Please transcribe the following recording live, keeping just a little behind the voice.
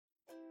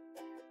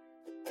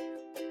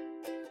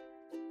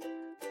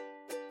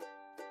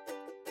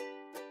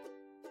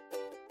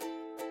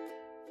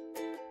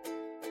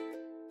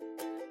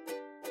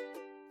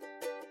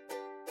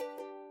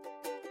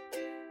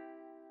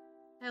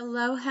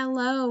Hello,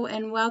 hello,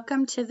 and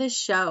welcome to the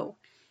show.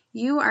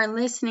 You are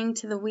listening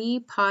to the We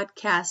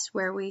Podcast,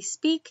 where we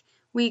speak,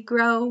 we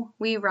grow,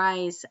 we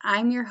rise.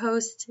 I'm your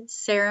host,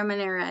 Sarah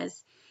Meneres.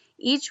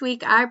 Each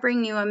week, I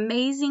bring you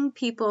amazing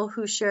people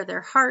who share their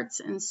hearts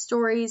and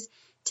stories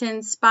to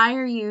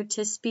inspire you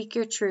to speak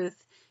your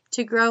truth,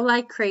 to grow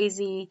like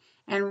crazy,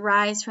 and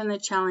rise from the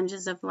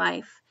challenges of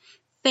life.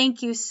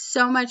 Thank you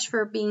so much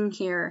for being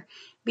here.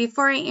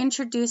 Before I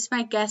introduce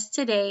my guest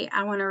today,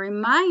 I want to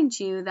remind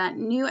you that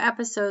new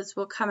episodes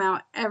will come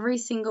out every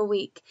single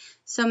week.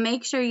 So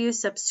make sure you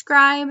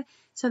subscribe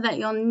so that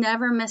you'll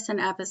never miss an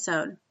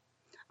episode.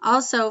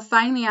 Also,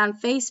 find me on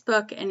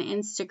Facebook and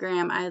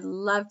Instagram. I'd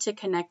love to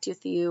connect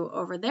with you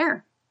over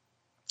there.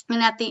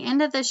 And at the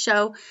end of the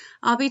show,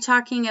 I'll be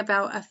talking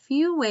about a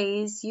few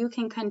ways you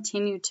can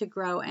continue to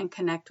grow and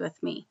connect with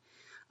me.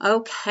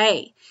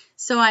 Okay,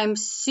 so I'm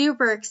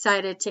super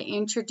excited to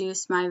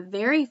introduce my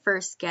very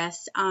first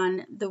guest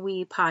on the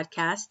We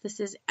Podcast. This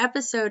is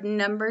episode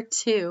number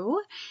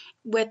 2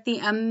 with the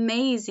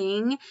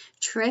amazing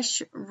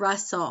Trish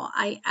Russell.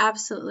 I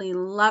absolutely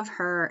love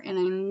her, and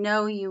I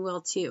know you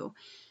will too.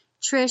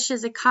 Trish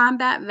is a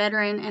combat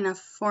veteran and a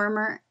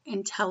former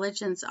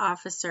intelligence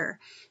officer.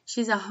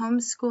 She's a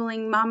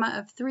homeschooling mama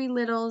of 3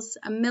 littles,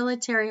 a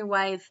military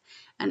wife,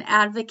 an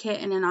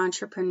advocate, and an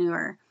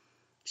entrepreneur.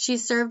 She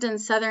served in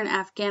southern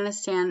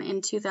Afghanistan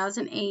in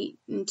 2008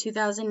 and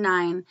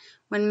 2009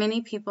 when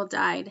many people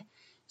died.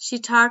 She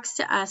talks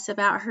to us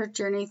about her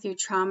journey through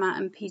trauma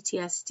and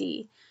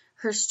PTSD.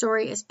 Her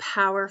story is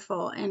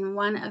powerful and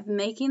one of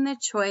making the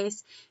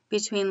choice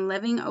between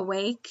living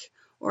awake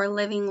or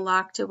living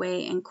locked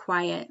away and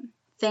quiet.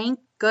 Thank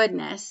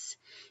goodness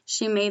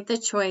she made the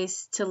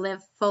choice to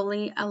live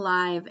fully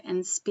alive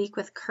and speak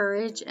with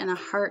courage and a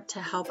heart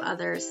to help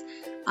others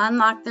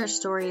unlock their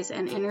stories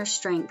and inner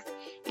strength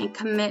and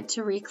commit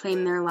to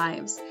reclaim their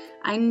lives.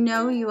 I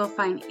know you will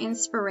find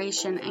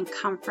inspiration and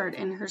comfort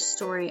in her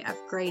story of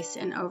grace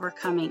and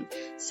overcoming.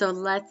 So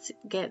let's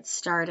get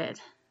started.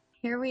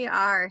 Here we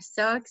are,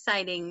 so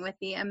exciting with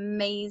the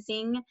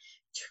amazing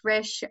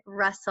Trish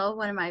Russell,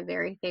 one of my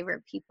very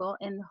favorite people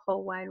in the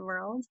whole wide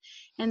world.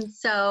 And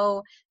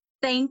so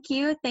thank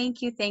you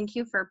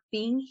for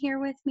being here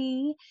with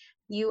me.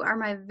 You are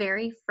my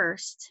very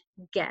first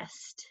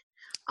guest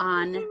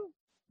on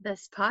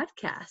this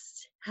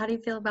podcast. How do you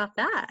feel about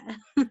that?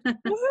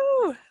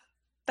 Woo!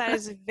 That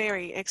is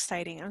very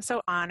exciting. I'm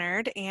so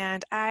honored,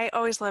 and I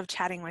always love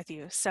chatting with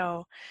you.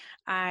 So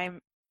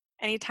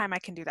anytime I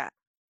can do that,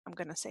 I'm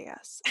going to say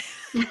yes.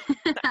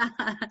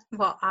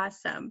 Well,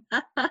 awesome.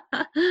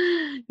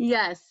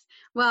 Yes.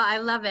 Well, I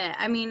love it.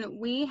 I mean,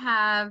 we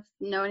have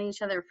known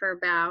each other for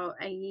about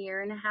a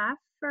year and a half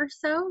or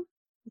so.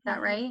 Is that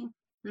right?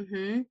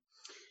 Mm-hmm.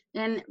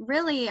 And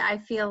really, I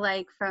feel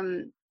like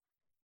from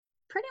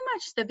pretty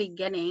much the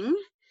beginning,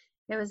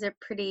 it was a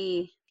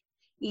pretty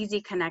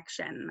easy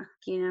connection.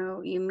 You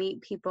know, you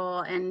meet people,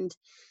 and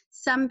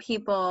some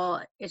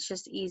people it's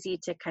just easy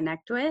to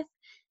connect with.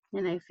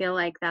 And I feel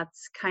like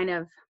that's kind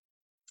of,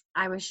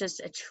 I was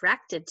just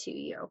attracted to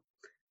you.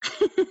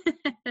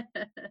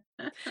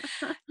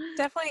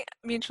 Definitely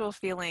mutual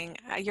feeling.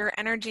 Your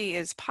energy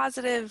is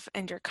positive,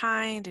 and you're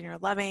kind, and you're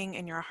loving,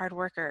 and you're a hard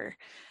worker.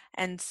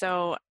 And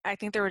so I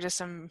think there were just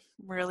some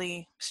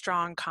really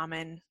strong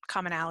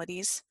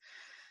commonalities.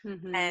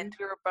 Mm-hmm. And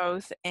we were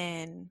both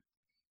in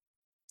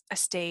a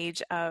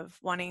stage of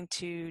wanting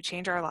to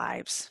change our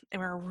lives,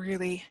 and we're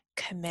really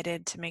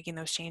committed to making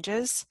those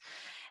changes.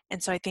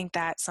 And so I think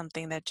that's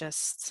something that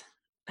just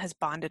has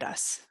bonded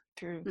us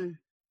through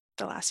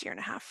the last year and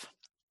a half.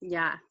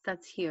 Yeah,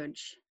 that's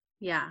huge.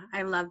 Yeah,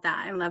 I love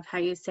that. I love how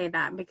you say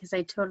that because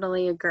I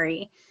totally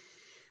agree.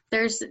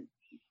 We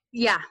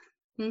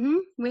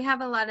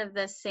have a lot of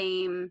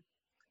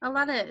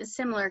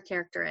similar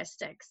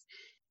characteristics.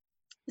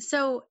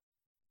 So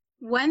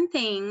one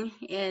thing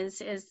is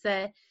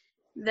the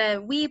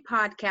We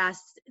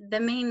Podcast,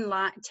 the main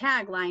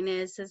tagline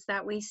is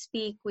that we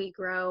speak, we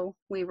grow,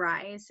 we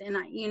rise. And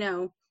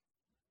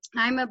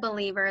I'm a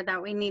believer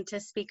that we need to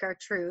speak our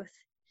truth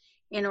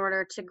in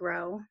order to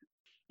grow.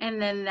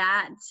 And then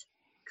that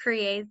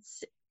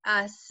creates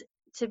us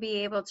to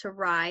be able to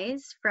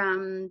rise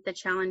from the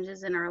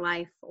challenges in our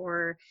life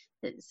or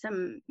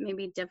some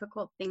maybe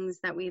difficult things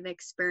that we've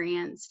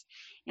experienced.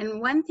 And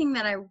one thing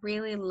that I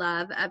really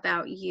love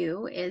about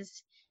you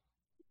is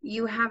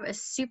you have a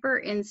super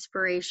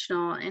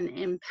inspirational and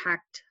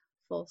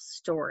impactful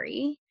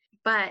story,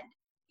 but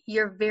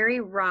you're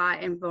very raw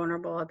and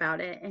vulnerable about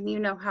it. And you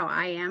know how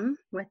I am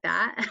with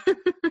that.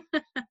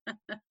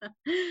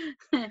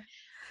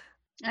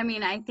 I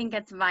mean, I think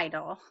it's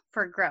vital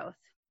for growth.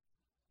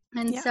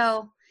 And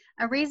so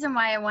a reason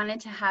why I wanted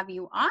to have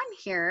you on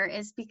here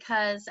is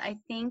because I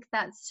think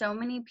that so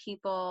many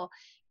people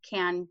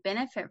can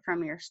benefit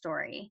from your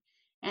story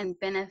and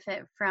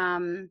benefit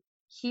from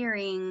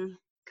hearing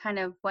kind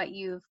of what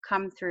you've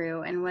come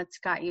through and what's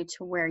got you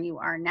to where you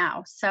are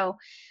now. So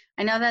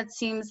I know that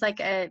seems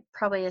like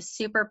probably a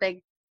super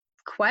big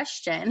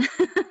question.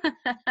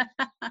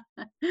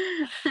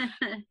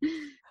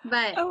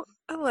 But Oh,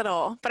 a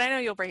little, but I know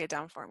you'll break it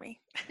down for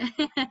me.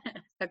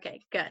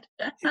 okay, good.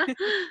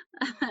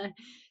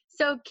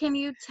 So can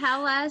you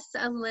tell us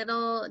a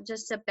little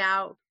just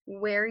about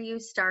where you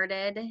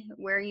started,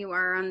 where you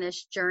are on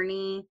this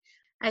journey?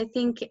 I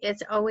think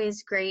it's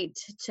always great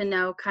to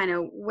know kind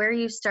of where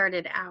you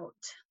started out.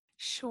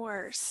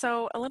 Sure.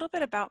 So a little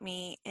bit about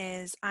me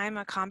is I'm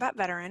a combat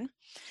veteran,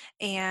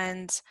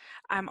 and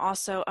I'm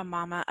also a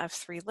mama of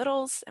 3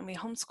 littles, and we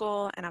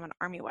homeschool, and I'm an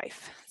Army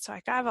wife. So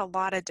I have a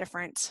lot of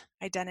different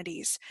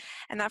identities.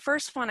 And that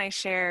first one I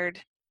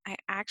shared, I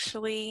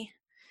actually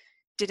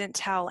didn't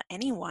tell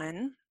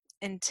anyone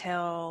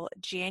until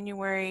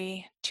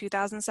January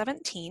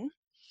 2017.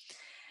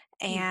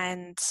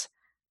 And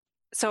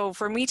so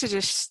for me to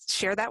just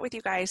share that with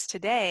you guys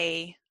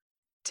today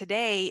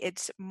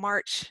it's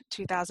March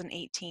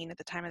 2018 at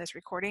the time of this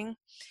recording,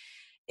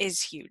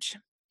 is huge.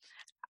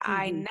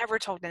 I Mm-hmm. never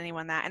told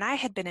anyone that. And I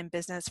had been in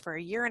business for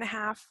a year and a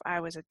half. I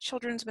was a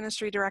children's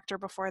ministry director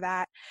before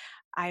that.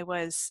 I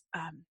was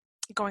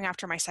going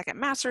after my second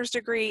master's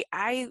degree.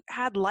 I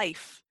had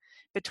life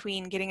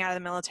between getting out of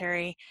the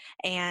military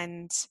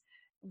and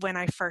when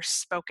I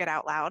first spoke it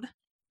out loud.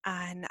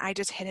 And I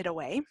just hid it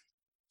away.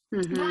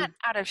 Mm-hmm. Not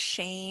out of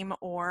shame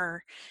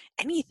or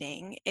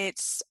anything.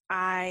 It's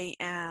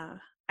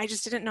I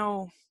just didn't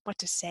know what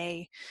to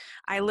say.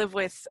 I live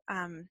with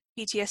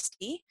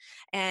PTSD,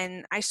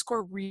 and I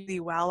score really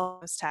well on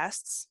those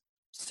tests.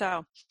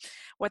 So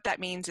what that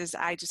means is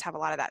I just have a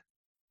lot of that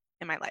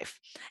in my life.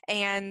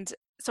 And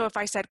so if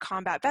I said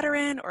combat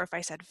veteran or if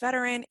I said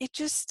veteran, it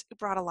just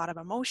brought a lot of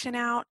emotion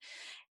out.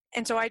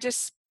 And so I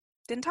just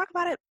didn't talk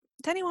about it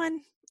to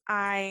anyone.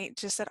 I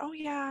just said, oh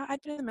yeah,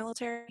 I'd been in the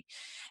military.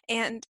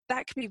 And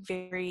that can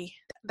vary.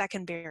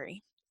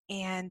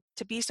 And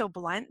to be so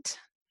blunt,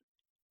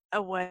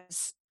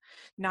 was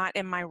not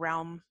in my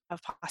realm of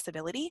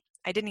possibility.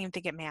 I didn't even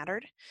think it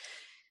mattered.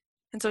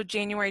 And so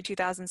January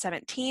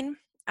 2017,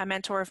 a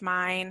mentor of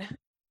mine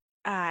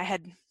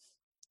had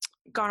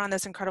gone on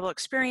this incredible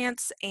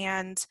experience,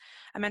 and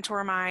a mentor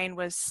of mine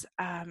was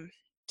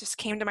just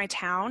came to my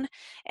town,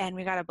 and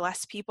we got to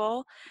bless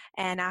people.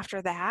 And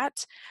after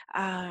that,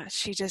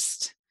 she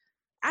just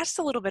asked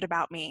a little bit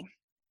about me.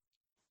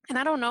 And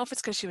I don't know if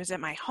it's because she was at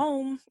my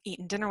home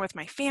eating dinner with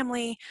my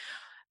family,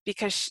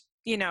 because she,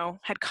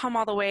 had come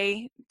all the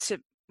way to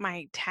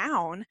my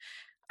town.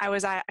 I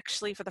was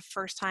actually for the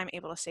first time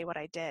able to say what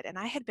I did. And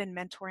I had been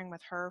mentoring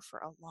with her for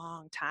a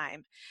long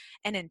time,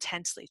 and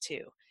intensely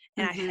too.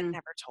 And I had Mm-hmm.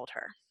 never told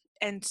her.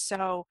 And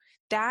so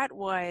that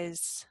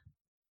was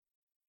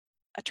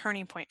a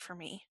turning point for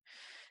me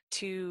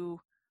to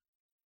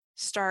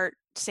start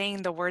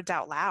saying the words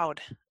out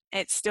loud.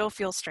 It still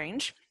feels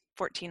strange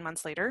 14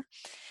 months later.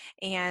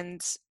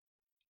 And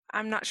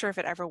I'm not sure if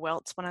it ever will.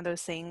 It's one of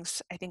those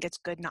things. I think it's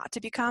good not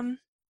to become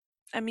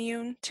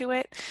immune to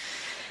it.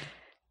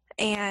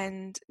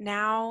 And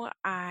now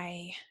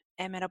I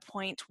am at a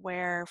point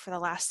where for the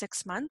last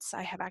 6 months,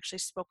 I have actually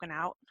spoken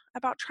out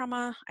about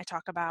trauma. I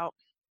talk about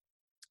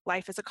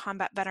life as a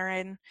combat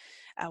veteran,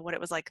 what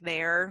it was like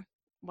there,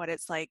 what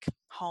it's like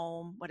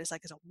home, what it's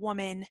like as a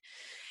woman.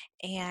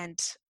 And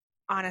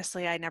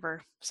honestly, I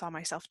never saw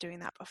myself doing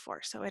that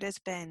before. So it has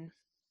been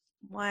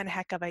one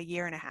heck of a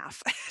year and a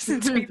half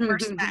since we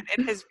first met.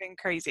 It has been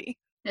crazy.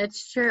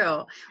 It's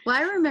true. Well,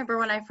 I remember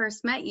when I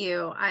first met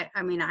you,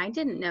 I mean, I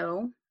didn't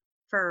know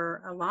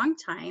for a long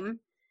time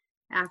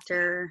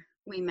after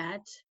we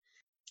met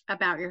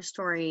about your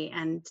story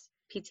and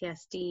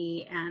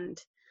PTSD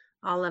and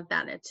all of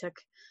that.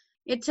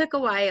 It took a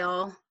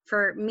while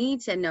for me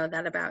to know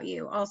that about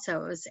you.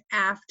 Also, it was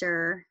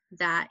after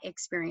that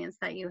experience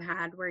that you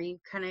had where you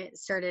kind of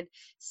started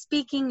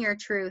speaking your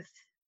truth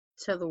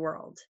to the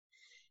world.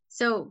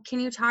 So, can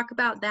you talk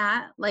about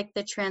that, like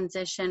the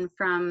transition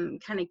from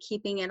kind of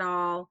keeping it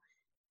all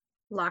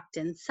locked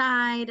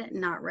inside,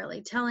 not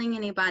really telling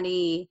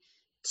anybody,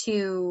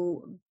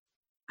 to,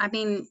 I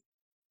mean,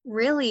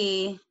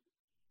 really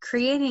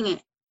creating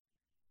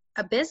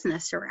a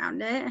business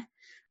around it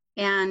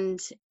and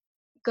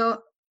go,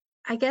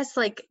 I guess,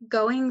 like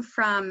going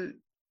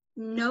from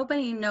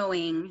nobody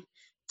knowing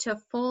to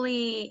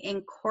fully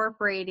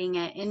incorporating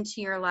it into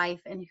your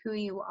life and who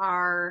you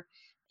are?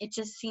 It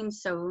just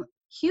seems so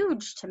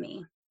huge to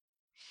me.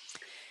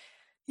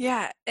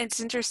 Yeah, it's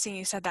interesting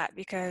you said that,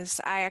 because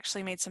I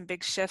actually made some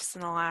big shifts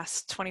in the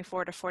last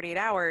 24 to 48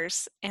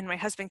 hours. And my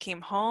husband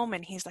came home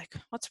and he's like,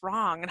 "What's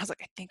wrong?" And I was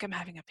like, "I think I'm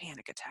having a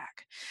panic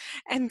attack."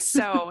 And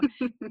so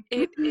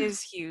it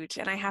is huge.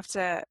 And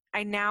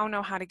I now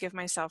know how to give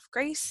myself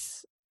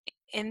grace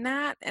in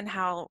that, and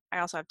how I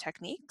also have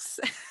techniques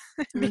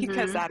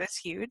because Mm-hmm. that is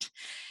huge.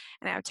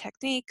 And I have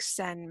techniques,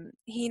 and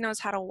he knows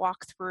how to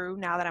walk through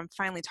now that I'm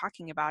finally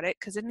talking about it.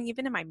 Because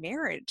even in my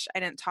marriage, I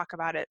didn't talk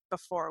about it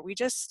before.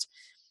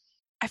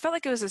 I felt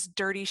like it was this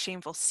dirty,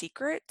 shameful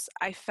secret.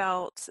 I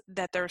felt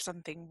that there was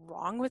something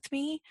wrong with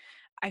me.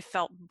 I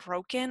felt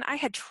broken. I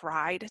had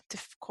tried to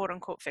quote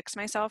unquote fix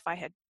myself. I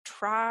had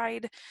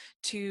tried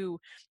to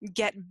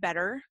get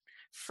better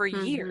for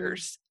Mm-hmm.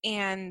 years.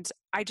 And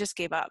I just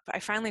gave up. I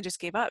finally just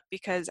gave up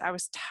because I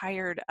was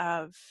tired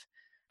of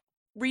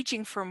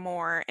reaching for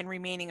more and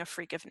remaining a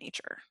freak of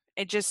nature.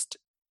 It just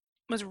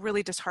was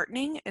really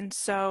disheartening. And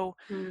so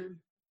Mm.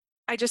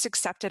 I just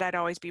accepted I'd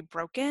always be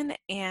broken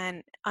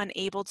and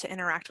unable to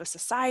interact with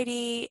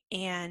society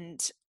and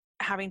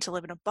having to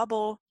live in a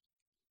bubble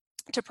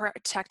to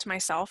protect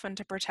myself and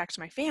to protect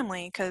my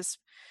family. Because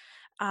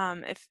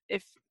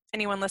if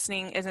anyone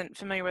listening isn't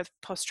familiar with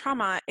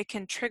post-trauma, it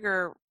can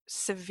trigger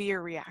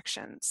severe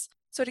reactions.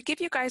 So to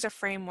give you guys a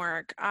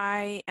framework,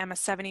 I am a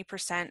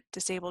 70%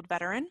 disabled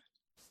veteran,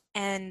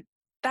 and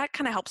that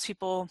kind of helps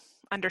people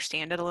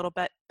understand it a little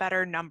bit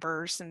better,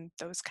 numbers and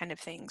those kind of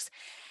things.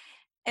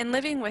 And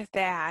living with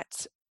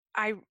that,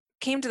 I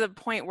came to the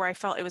point where I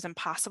felt it was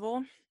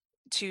impossible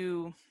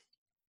to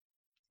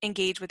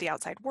engage with the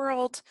outside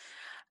world.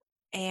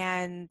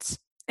 And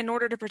in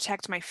order to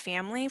protect my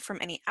family from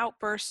any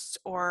outbursts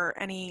or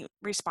any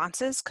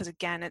responses, because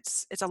again,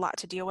 it's a lot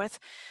to deal with,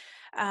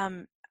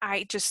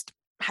 I just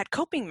had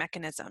coping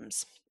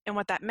mechanisms. And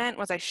what that meant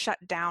was I shut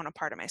down a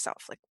part of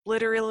myself, like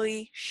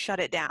literally shut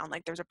it down.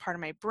 Like there's a part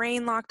of my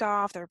brain locked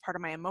off, there was a part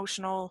of my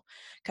emotional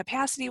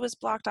capacity was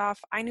blocked off.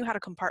 I knew how to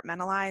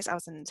compartmentalize. I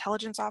was an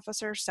intelligence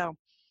officer, so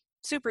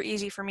super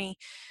easy for me.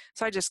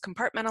 So I just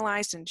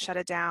compartmentalized and shut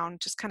it down,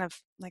 just kind of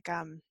like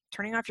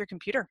turning off your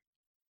computer,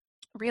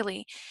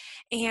 really.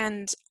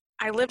 And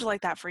I lived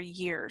like that for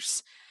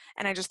years.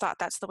 And I just thought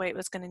that's the way it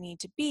was going to need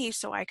to be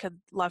so I could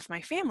love my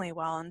family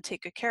well and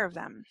take good care of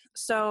them.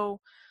 So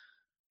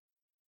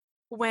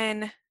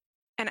when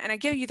and I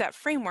give you that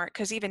framework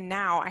because even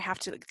now I have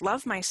to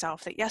love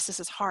myself that yes, this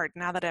is hard.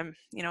 Now that I'm,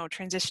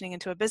 transitioning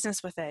into a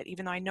business with it,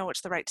 even though I know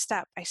it's the right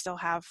step, I still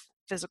have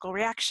physical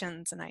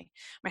reactions, and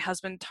my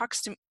husband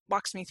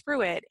walks me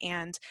through it,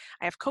 and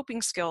I have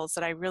coping skills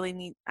that I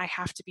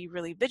have to be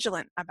really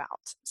vigilant about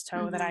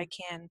so that Mm-hmm. I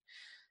can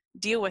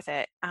deal with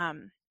it. I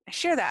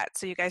share that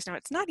so you guys know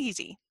it's not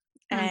easy,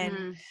 and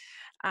Mm-hmm.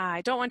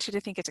 I don't want you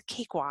to think it's a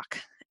cakewalk.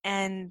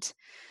 And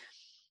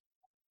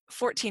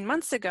 14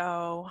 months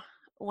ago,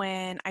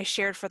 when I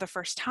shared for the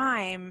first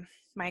time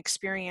my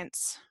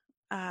experience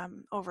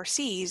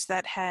overseas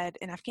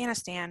in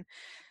Afghanistan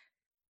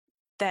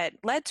that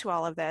led to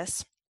all of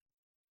this,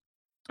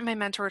 my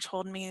mentor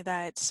told me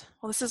that,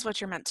 well, this is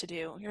what you're meant to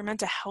do. You're meant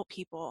to help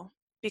people.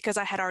 Because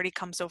I had already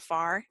come so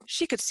far,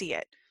 she could see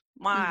it.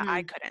 Well,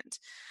 I Mm-hmm. couldn't.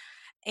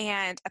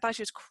 And I thought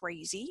she was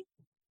crazy,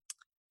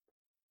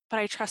 but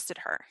I trusted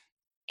her.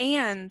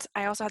 And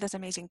I also had this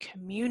amazing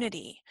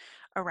community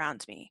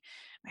around me.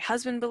 My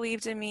husband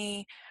believed in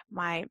me.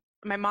 My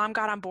mom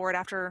got on board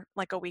after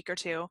like a week or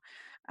two.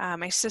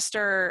 My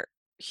sister,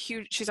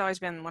 huge, she's always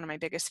been one of my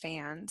biggest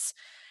fans.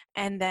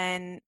 And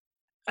then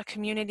a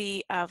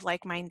community of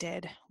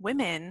like-minded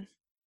women,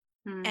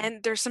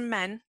 and there's some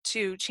men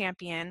to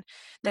champion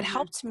that Mm-hmm.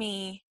 helped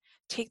me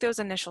take those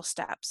initial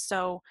steps.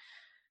 So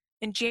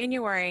in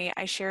January,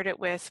 I shared it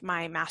with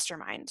my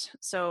mastermind.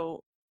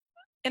 So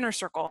inner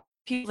circle,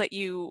 people that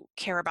you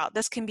care about.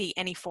 This can be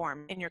any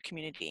form in your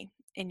community,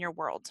 in your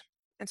world.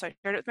 And so I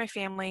shared it with my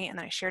family, and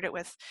then I shared it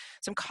with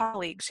some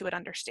colleagues who would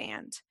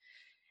understand.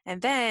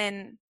 And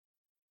then,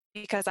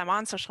 because I'm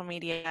on social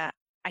media,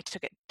 I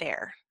took it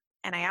there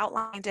and I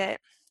outlined it,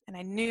 and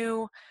I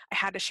knew I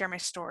had to share my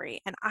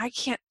story. And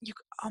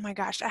oh my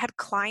gosh, I had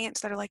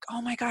clients that are like,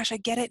 oh my gosh, I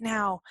get it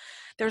now.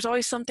 There's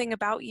always something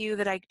about you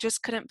that I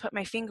just couldn't put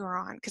my finger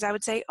on. Because I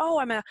would say, oh,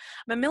 I'm a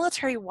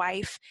military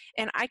wife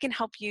and I can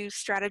help you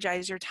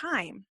strategize your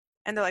time.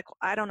 And they're like,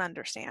 well, I don't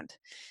understand.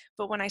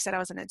 But when I said I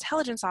was an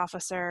intelligence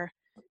officer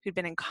who'd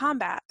been in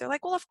combat, they're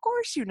like, well, of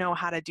course you know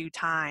how to do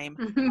time.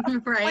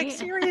 Like, Right.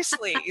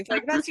 seriously,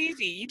 like that's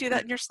easy. You do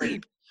that in your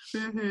sleep.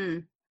 Mm-hmm.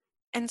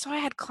 And so I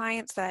had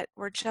clients that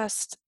were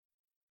just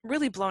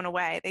really blown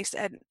away. They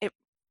said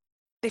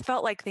they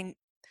felt like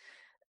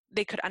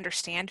they could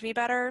understand me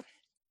better,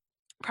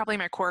 probably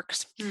my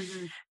quirks.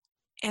 Mm-hmm.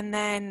 And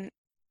then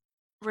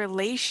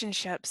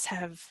relationships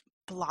have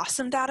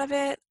blossomed out of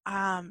it.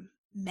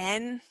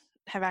 Men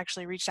have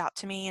actually reached out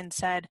to me and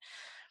said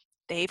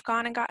they've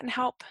gone and gotten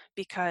help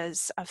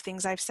because of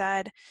things I've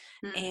said,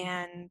 Mm.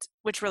 and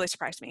which really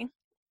surprised me.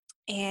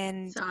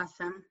 It's And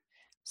awesome.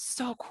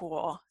 so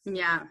cool.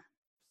 Yeah.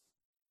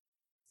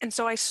 And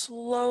so I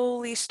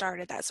slowly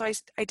started that. So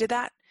I did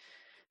that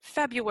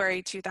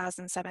February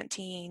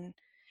 2017.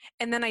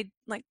 And then I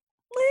like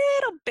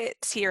little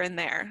bits here and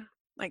there,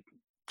 like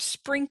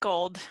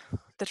sprinkled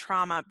the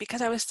trauma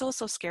because I was still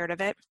so scared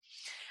of it.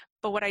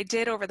 But what I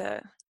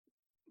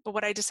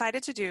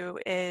decided to do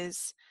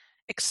is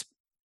ex-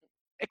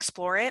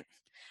 explore it.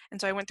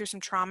 And so I went through some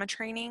trauma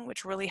training,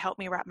 which really helped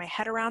me wrap my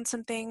head around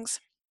some things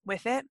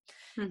with it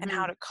and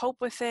how Mm-hmm. to cope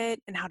with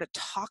it and how to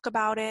talk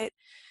about it.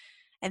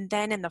 And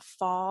then in the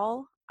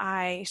fall,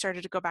 I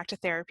started to go back to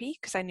therapy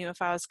because I knew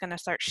if I was going to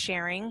start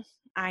sharing,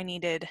 I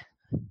needed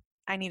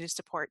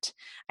support.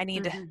 I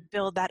need to Mm-hmm.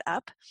 build that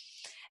up.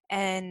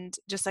 And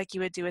just like you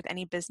would do with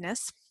any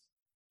business,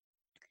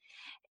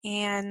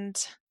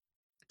 and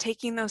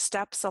taking those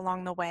steps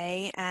along the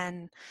way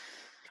and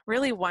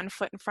really one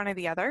foot in front of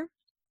the other.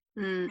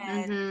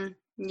 And Mm-hmm.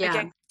 Yeah.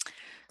 again,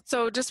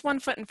 so just one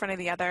foot in front of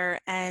the other.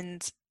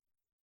 And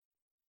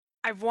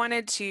I've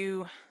wanted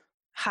to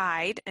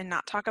hide and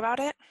not talk about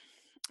it.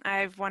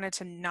 I've wanted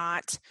to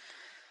not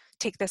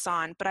take this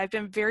on, but I've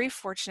been very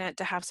fortunate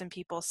to have some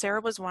people.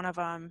 Sarah was one of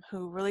them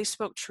who really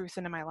spoke truth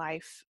into my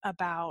life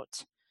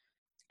about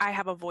I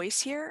have a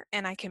voice here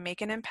and I can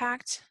make an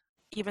impact,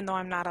 even though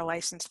I'm not a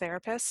licensed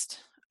therapist.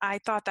 I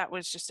thought that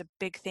was just a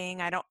big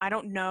thing. I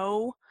don't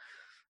know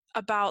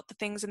about the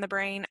things in the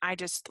brain. I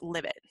just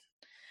live it.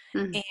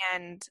 Mm.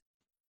 And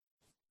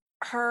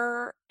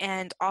her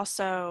and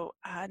also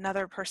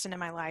another person in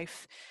my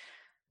life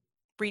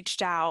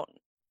reached out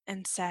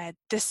and said,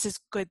 "This is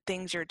good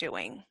things you're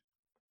doing."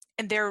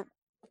 And they're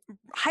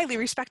highly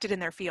respected in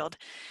their field.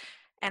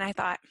 And I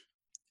thought,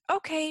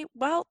 okay,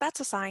 well, that's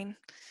a sign.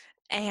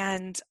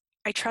 And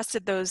I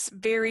trusted those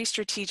very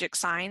strategic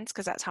signs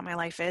because that's how my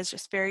life is,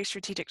 just very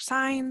strategic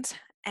signs.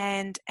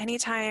 And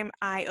anytime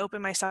I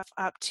open myself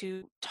up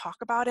to talk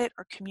about it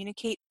or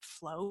communicate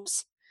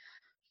flows,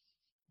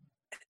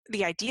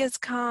 the ideas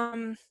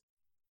come,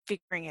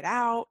 figuring it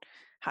out,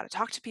 how to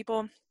talk to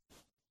people.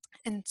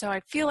 And so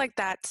I feel like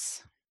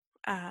that's,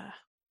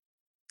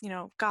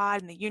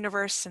 God and the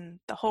universe and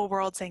the whole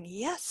world saying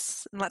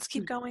yes, and let's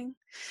keep going.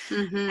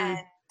 Mm-hmm. And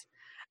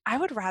I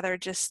would rather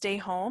just stay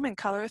home and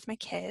color with my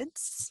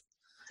kids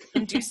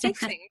and do safe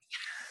things.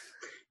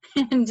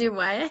 And do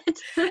what?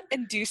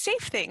 And do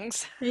safe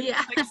things.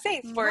 Yeah. Like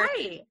safe, where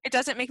Right. it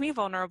doesn't make me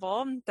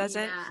vulnerable,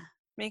 doesn't Yeah.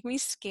 make me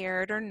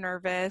scared or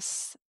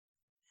nervous.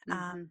 Um,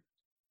 Mm-hmm.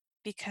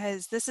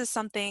 because this is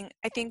something,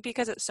 I think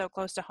because it's so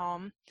close to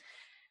home,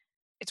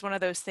 it's one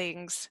of those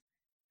things,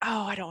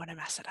 oh, I don't want to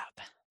mess it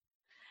up.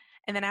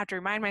 And then I have to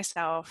remind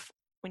myself,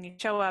 when you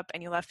show up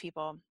and you love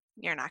people,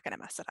 you're not going to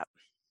mess it up.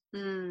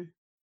 Mm.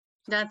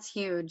 That's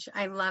huge.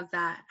 I love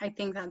that. I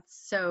think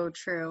that's so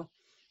true.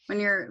 When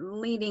you're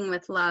leading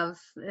with love,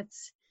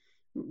 it's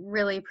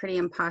really pretty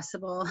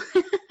impossible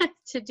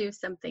to do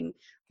something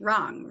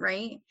wrong,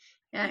 right?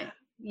 Uh, Yeah.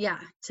 yeah,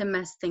 to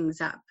mess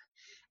things up.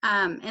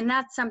 And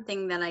that's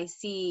something that I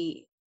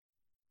see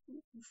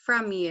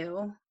from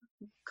you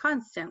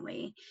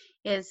constantly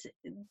is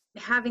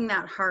having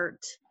that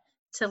heart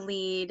to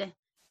lead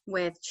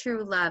with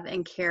true love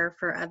and care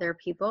for other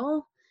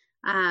people,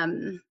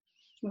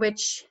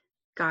 which,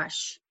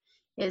 gosh,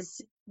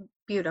 is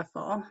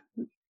beautiful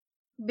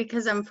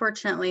because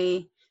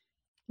unfortunately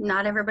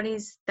not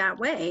everybody's that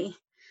way,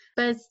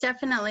 but it's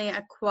definitely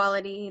a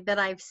quality that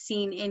I've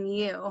seen in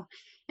you.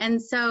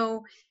 And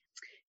so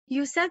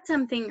you said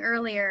something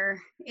earlier.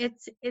 It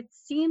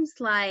seems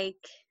like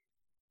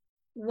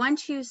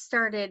once you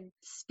started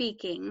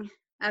speaking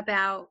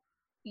about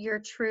your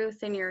truth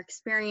and your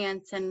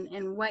experience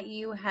and what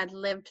you had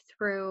lived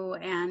through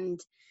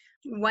and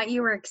what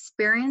you were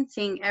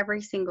experiencing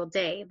every single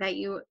day that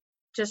you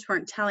just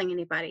weren't telling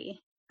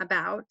anybody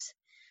about,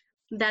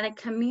 that a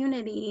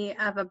community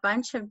of a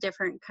bunch of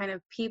different kind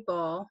of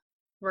people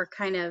were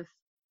kind of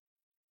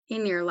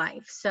in your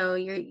life. So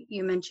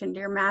you mentioned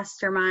your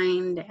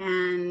mastermind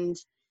and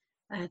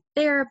a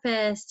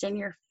therapist and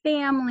your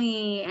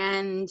family,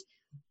 and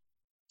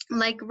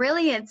like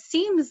really it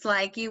seems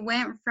like you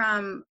went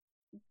from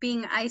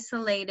being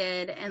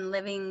isolated and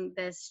living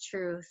this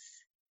truth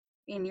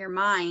in your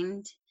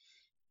mind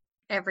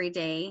every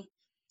day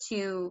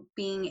to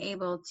being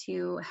able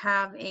to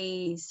have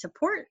a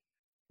support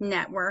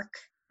network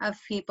of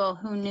people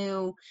who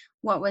knew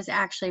what was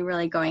actually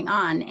really going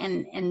on,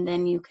 and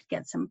then you could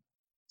get some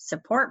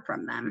support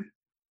from them,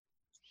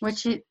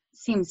 which it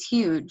seems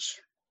huge.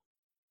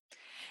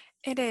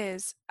 It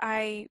is.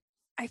 I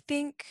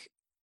think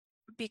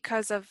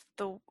because of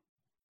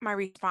my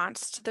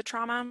response to the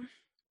trauma,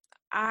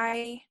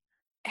 I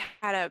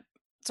had a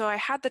so I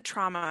had the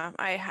trauma.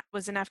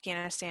 Was in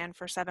Afghanistan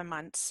for 7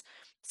 months,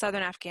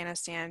 southern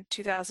Afghanistan,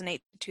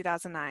 2008 to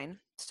 2009.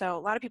 So a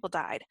lot of people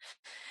died,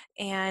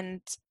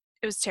 and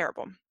it was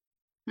terrible.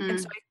 And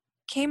so Mm, I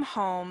came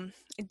home.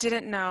 I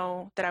didn't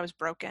know that I was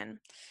broken,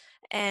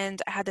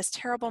 and I had this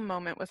terrible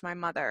moment with my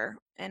mother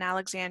in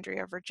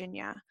Alexandria,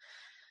 Virginia,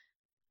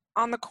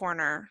 on the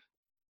corner,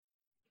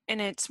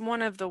 and it's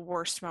one of the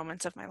worst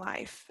moments of my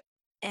life.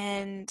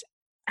 And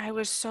I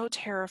was so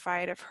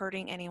terrified of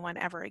hurting anyone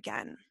ever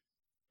again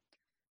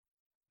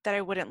that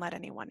I wouldn't let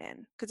anyone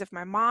in. Because if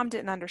my mom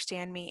didn't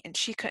understand me and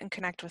she couldn't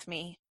connect with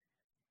me,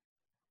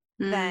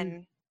 mm,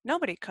 then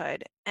nobody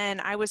could. And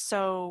I was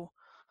so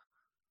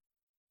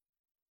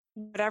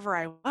whatever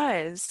I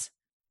was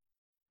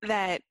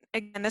that,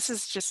 again, this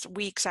is just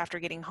weeks after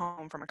getting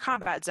home from a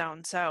combat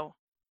zone. So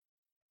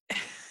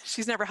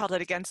she's never held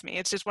it against me.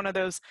 It's just one of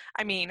those,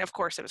 I mean, of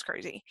course it was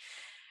crazy,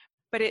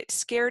 but it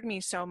scared me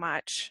so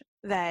much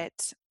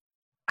that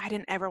I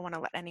didn't ever want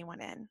to let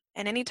anyone in.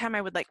 And anytime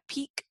I would like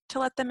peek to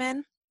let them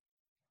in,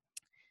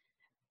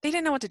 they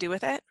didn't know what to do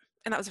with it.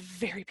 And that was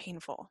very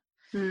painful.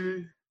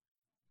 mm,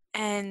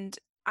 And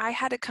I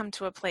had to come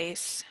to a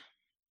place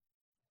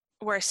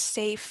where a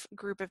safe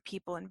group of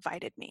people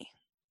invited me.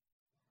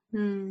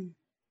 mm,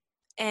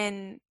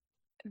 And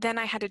then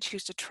I had to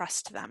choose to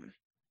trust them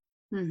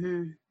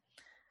mm-hmm.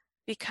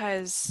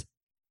 because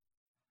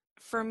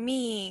for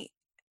me,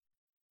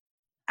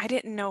 I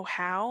didn't know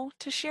how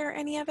to share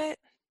any of it,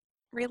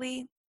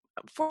 really.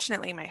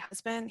 Fortunately, my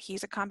husband,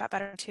 he's a combat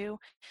veteran too.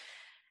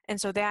 And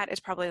so that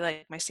is probably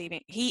like my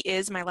saving, he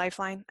is my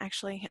lifeline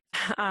actually,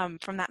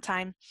 from that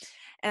time.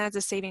 And that's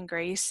a saving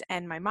grace.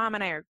 And my mom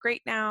and I are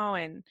great now.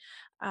 And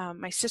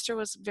my sister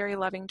was very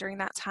loving during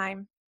that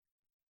time.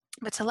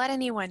 But to let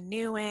anyone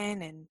new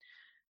in, and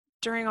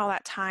during all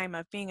that time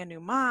of being a new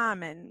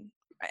mom and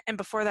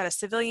before that a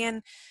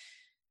civilian,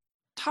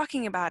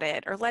 talking about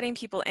it or letting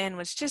people in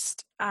was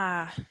just,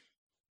 I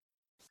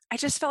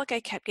just felt like I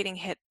kept getting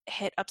hit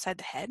upside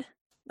the head,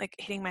 like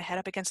hitting my head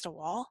up against a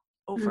wall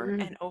over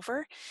Mm-hmm. and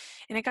over.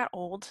 And it got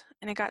old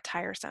and it got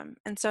tiresome.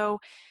 And so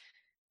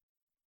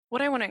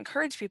what I want to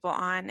encourage people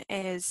on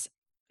is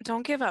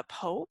don't give up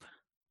hope,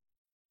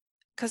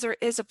 because there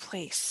is a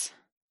place.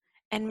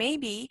 And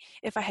maybe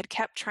if I had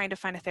kept trying to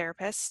find a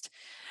therapist,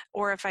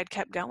 or if I'd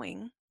kept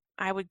going,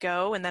 I would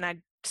go and then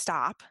I'd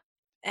stop.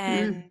 Mm.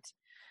 And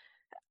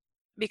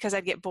because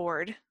I'd get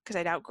bored, because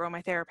I'd outgrow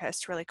my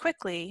therapist really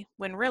quickly,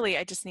 when really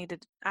I just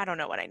needed, I don't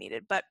know what I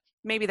needed, but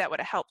maybe that would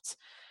have helped.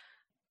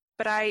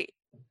 But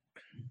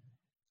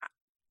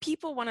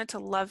people wanted to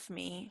love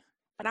me,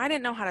 but I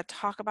didn't know how to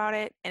talk about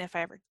it. And if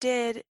I ever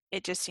did,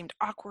 it just seemed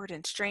awkward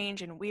and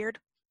strange and weird.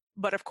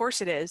 But of course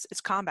it is,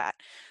 it's combat.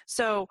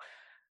 So,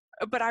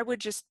 but I would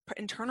just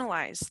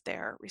internalize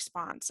their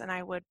response, and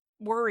I would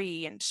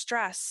worry and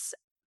stress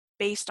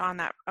based on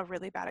that, a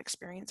really bad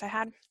experience I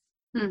had.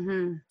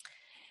 Mm-hmm.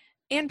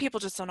 And people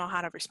just don't know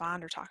how to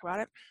respond or talk about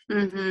it.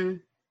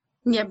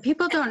 Mm-hmm. Yeah,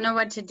 people don't know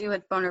what to do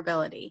with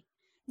vulnerability.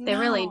 They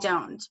really No.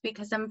 don't,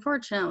 because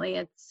unfortunately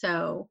it's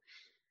so,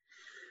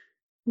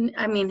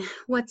 I mean,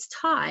 what's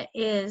taught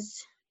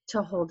is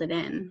to hold it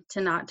in,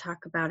 to not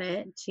talk about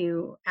it,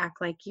 to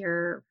act like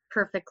you're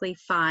perfectly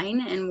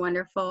fine and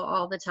wonderful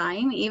all the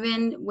time,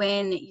 even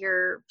when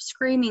you're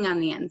screaming on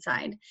the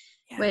inside,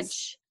 Yes.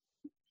 which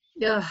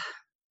ugh,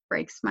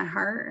 breaks my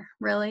heart,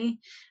 really,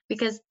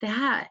 because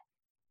that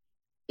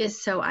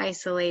is so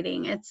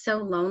isolating. It's so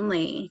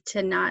lonely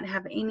to not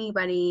have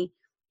anybody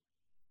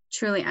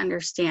truly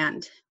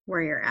understand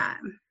where you're at.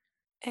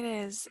 It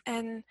is.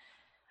 And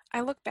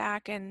I look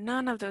back and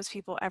none of those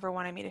people ever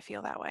wanted me to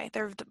feel that way.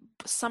 They're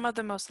some of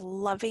the most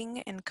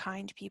loving and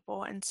kind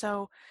people. And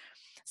so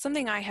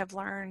something I have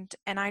learned,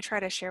 and I try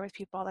to share with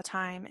people all the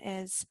time,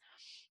 is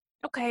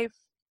okay,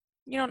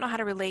 you don't know how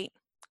to relate.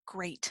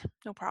 Great,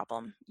 no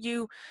problem.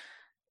 You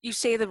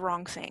say the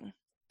wrong thing.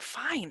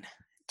 Fine.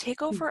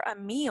 Take over a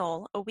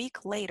meal a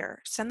week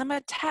later. Send them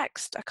a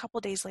text a couple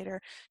days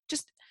later.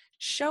 Just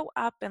show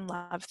up and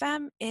love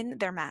them in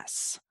their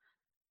mess.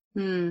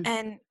 Mm,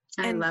 And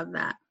I and love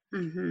that.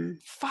 Mm-hmm.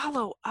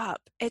 follow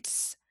up.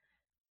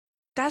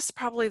 That's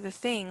probably the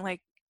thing.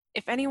 Like,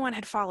 if anyone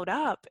had followed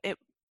up, it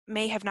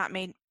may have not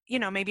made,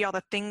 maybe all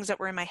the things that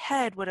were in my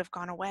head would have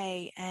gone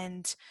away.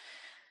 And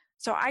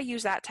so I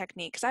use that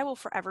technique because I will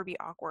forever be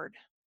awkward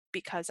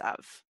because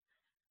of.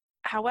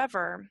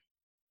 However,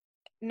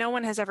 no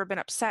one has ever been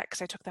upset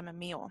because I took them a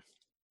meal,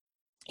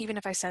 even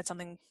if I said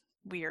something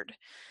weird.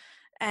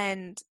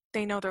 And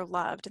they know they're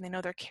loved and they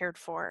know they're cared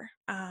for.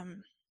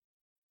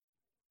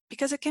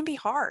 Because it can be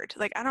hard.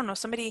 Like, I don't know,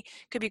 somebody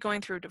could be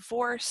going through a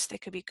divorce, they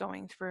could be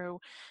going through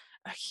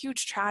a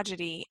huge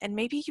tragedy, and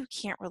maybe you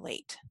can't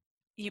relate.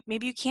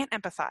 Maybe you can't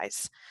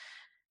empathize.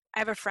 I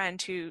have a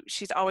friend who,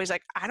 she's always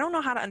like, I don't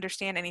know how to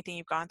understand anything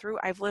you've gone through.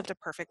 I've lived a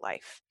perfect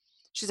life.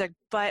 She's like,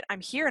 but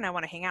I'm here and I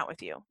want to hang out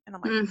with you. And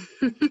I'm like,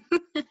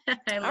 Mm.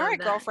 I all love right,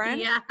 that.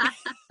 girlfriend. Yeah.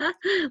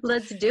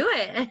 Let's do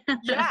it.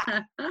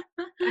 Yeah.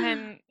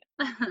 And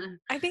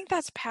I think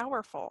that's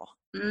powerful.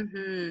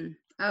 Mm-hmm.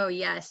 Oh,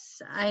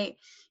 yes.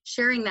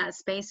 Sharing that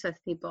space with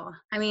people.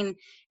 I mean,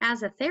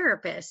 as a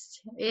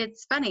therapist,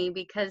 it's funny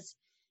because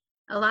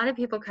a lot of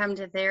people come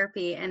to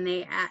therapy and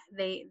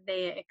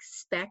they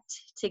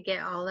expect to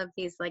get all of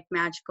these like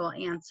magical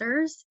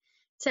answers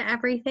to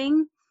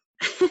everything.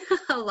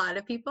 A lot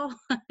of people.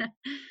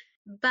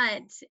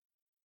 But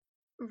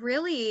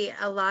really,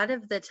 a lot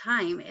of the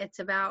time, it's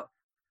about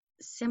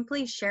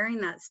simply sharing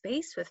that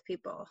space with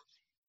people,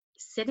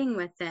 sitting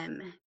with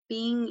them,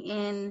 being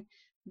in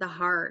the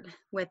hard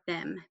with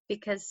them,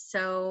 because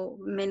so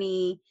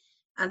many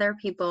other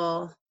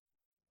people,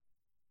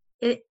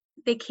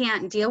 they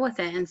can't deal with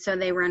it, and so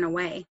they run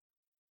away.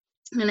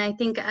 And I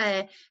think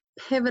a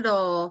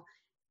pivotal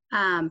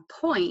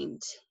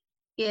point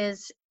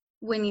is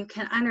when you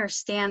can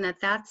understand that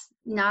that's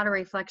not a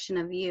reflection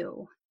of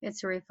you.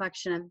 It's a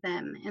reflection of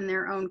them and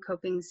their own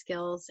coping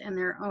skills and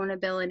their own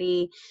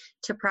ability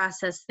to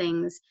process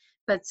things.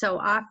 But so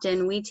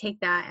often we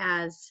take that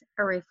as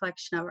a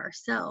reflection of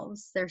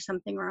ourselves. There's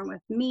something wrong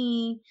with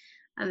me,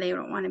 and they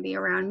don't want to be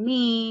around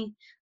me.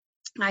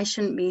 I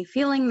shouldn't be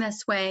feeling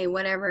this way,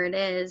 whatever it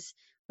is,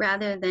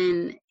 rather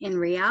than in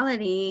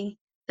reality,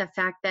 the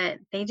fact that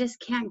they just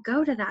can't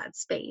go to that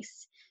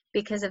space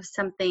because of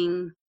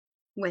something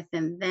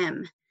within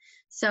them.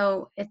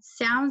 So it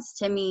sounds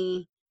to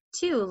me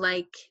too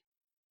like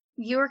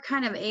you're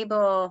kind of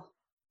able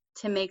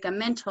to make a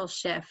mental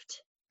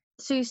shift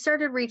so you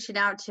started reaching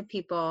out to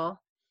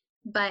people,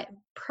 but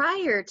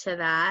prior to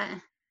that,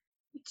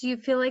 do you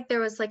feel like there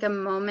was like a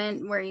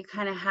moment where you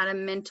kind of had a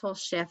mental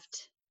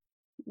shift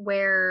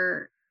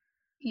where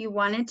you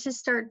wanted to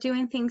start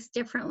doing things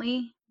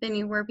differently than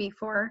you were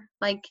before?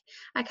 Like,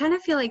 I kind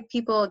of feel like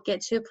people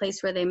get to a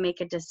place where they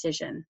make a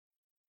decision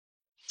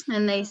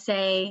and they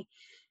say,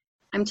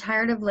 I'm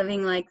tired of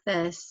living like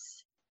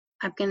this.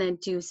 I'm going to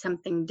do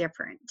something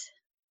different.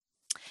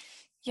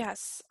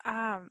 Yes.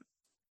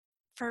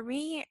 For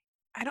me,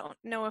 I don't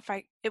know if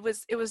it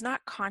was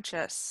not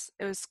conscious.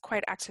 It was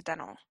quite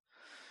accidental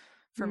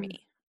for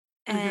me.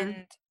 Mm-hmm.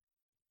 And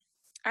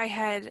I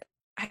had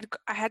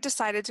I had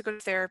decided to go to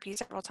therapy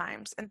several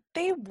times, and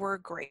they were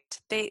great.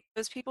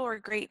 Those people were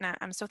great, and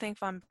I'm so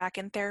thankful I'm back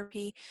in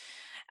therapy.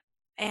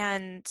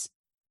 And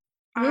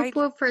I Whoop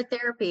whoop for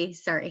therapy.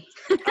 Sorry.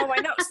 oh,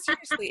 I know,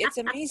 seriously, it's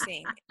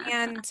amazing.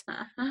 And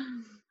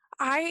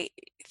I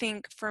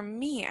think for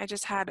me, I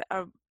just had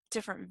a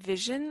different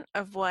vision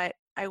of what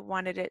I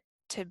wanted it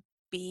to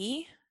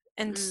be.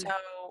 And so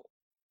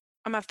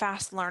I'm a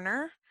fast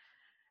learner.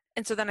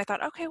 And so then I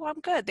thought, okay, well,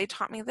 I'm good. They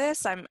taught me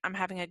this. I'm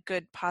having a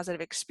good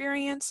positive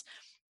experience.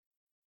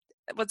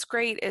 What's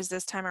great is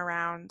this time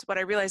around, what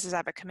I realized is I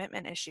have a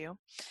commitment issue.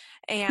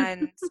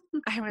 And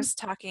I was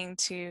talking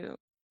to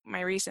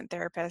my recent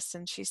therapist,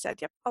 and she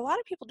said, yep, a lot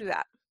of people do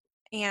that.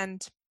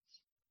 And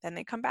then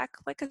they come back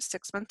like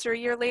 6 months or a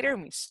year later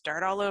and we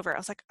start all over. I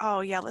was like,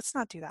 oh, yeah, let's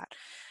not do that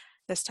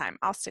this time.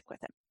 I'll stick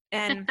with it.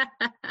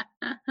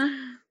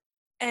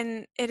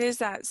 And it is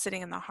that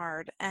sitting in the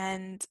hard.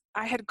 And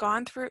I had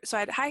gone through, so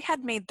I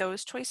had made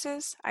those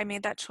choices. I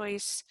made that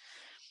choice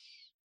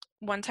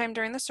one time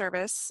during the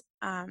service.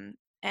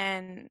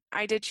 And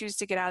I did choose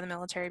to get out of the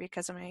military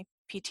because of my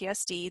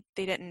PTSD.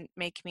 They didn't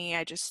make me,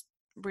 I just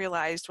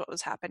realized what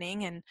was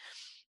happening. And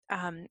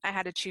I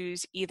had to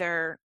choose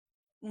either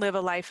live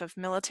a life of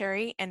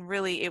military, and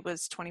really it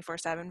was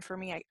 24/7 for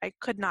me. I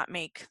could not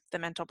make the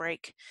mental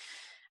break,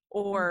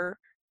 or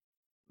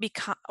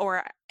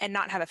and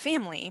not have a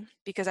family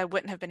because I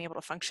wouldn't have been able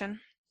to function,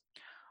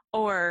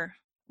 or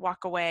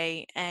walk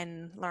away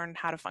and learn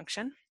how to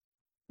function.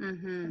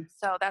 Mm-hmm.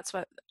 So that's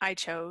what I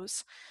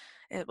chose.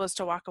 It was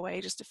to walk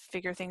away just to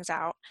figure things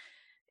out.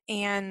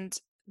 And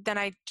then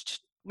I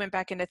went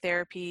back into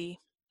therapy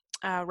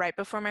right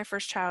before my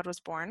first child was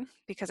born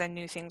because I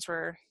knew things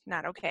were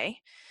not okay.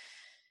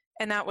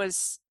 And that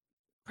was,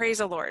 praise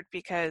the Lord,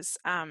 because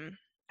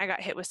I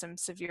got hit with some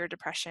severe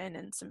depression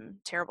and some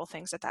terrible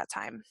things at that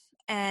time.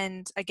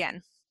 And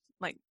again,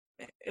 like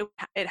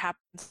it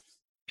happens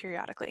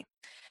periodically.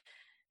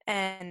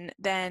 And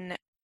then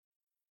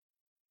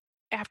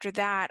after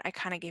that, I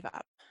kind of gave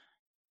up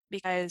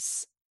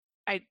because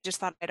I just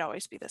thought I'd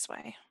always be this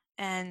way.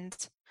 And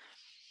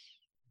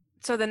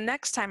so the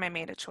next time I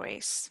made a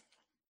choice,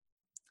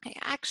 I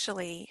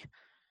actually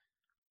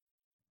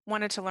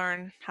wanted to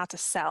learn how to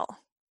sell,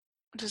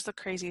 which is the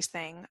craziest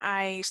thing.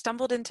 I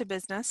stumbled into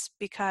business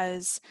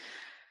because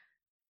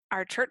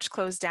our church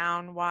closed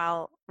down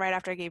right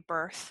after I gave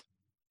birth,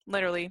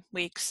 literally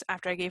weeks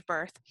after I gave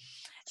birth.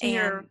 To And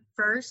your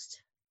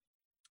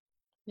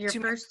to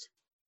my first,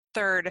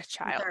 third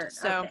child. third.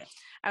 So Okay.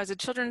 I was a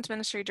children's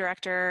ministry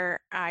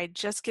director. I'd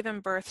just given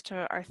birth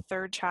to our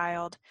third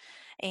child,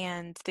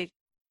 and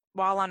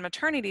while on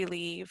maternity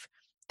leave,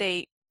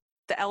 the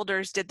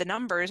elders did the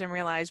numbers and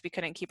realized we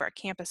couldn't keep our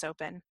campus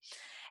open.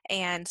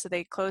 And so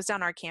they closed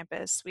down our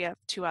campus. We have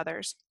two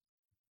others.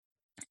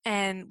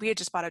 And we had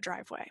just bought a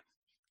driveway,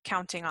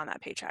 counting on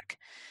that paycheck.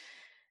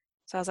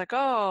 So I was like,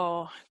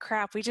 oh,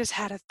 crap, we just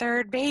had a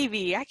third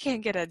baby. I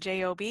can't get a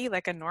JOB,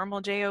 like a normal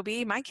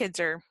JOB. My kids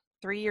are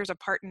 3 years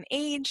apart in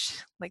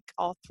age, like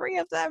all three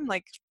of them.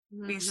 Like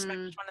we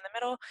smashed one in the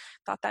middle.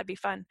 Thought that'd be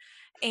fun.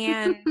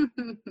 And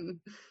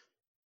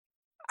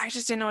I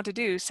just didn't know what to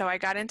do. So I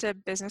got into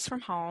business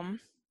from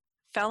home,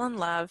 fell in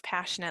love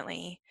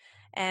passionately,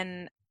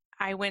 and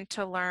I went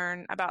to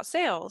learn about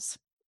sales.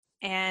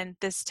 And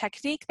this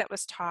technique that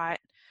was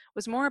taught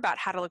was more about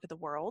how to look at the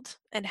world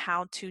and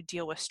how to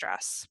deal with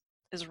stress,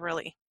 is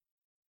really,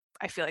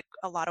 I feel like,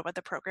 a lot of what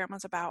the program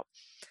was about,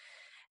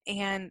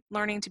 and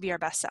learning to be our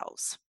best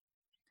selves.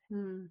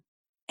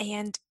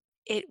 And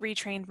it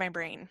retrained my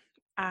brain.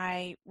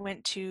 I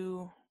went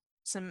to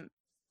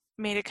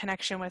made a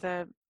connection with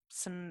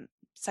some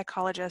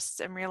psychologists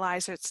and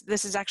realized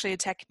this is actually a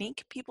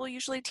technique people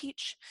usually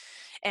teach.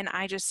 And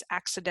I just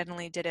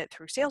accidentally did it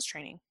through sales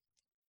training.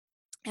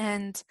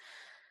 And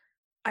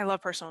I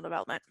love personal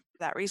development for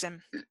that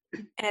reason.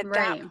 And at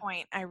that Right.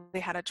 point, I really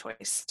had a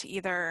choice to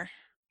either,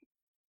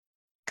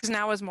 because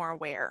now I was more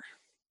aware,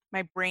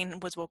 my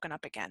brain was woken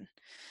up again.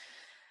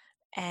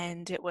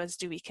 And it was,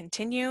 do we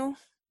continue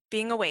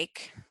being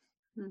awake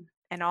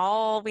and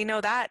all we know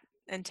that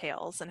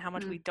entails, and how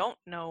much we don't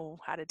know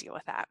how to deal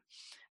with that?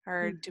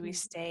 Or do we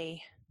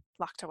stay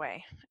locked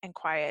away and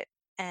quiet?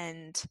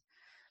 And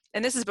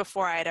this is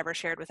before I had ever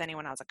shared with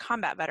anyone I was a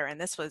combat veteran.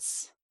 This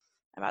was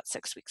about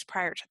 6 weeks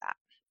prior to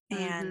that.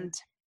 And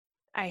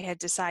I had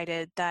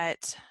decided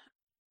that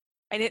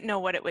I didn't know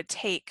what it would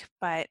take,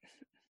 but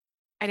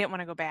I didn't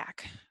want to go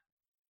back.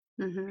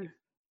 Mm-hmm.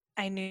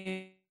 I knew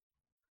there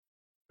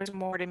was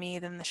more to me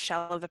than the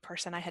shell of the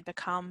person I had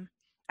become.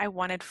 I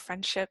wanted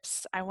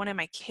friendships. I wanted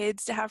my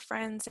kids to have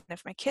friends. And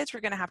if my kids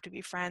were going to have to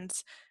be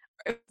friends,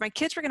 if my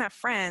kids were going to have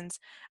friends,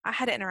 I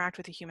had to interact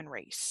with the human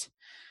race.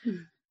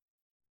 Mm-hmm.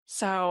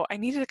 So I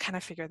needed to kind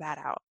of figure that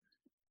out.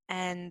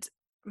 And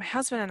my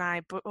husband and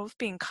I, both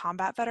being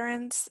combat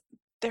veterans,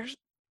 there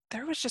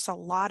was just a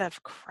lot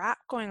of crap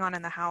going on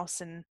in the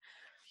house. And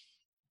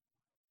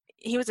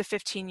he was a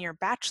 15-year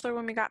bachelor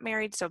when we got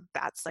married, so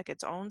that's like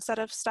its own set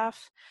of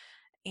stuff.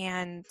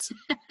 And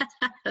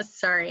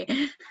Sorry.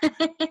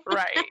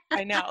 right,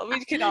 I know.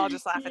 We could all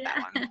just laugh at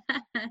that one.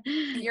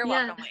 You're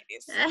Yeah. welcome,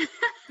 ladies.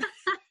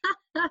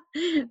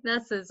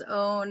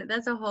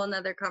 That's a whole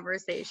nother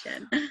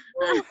conversation.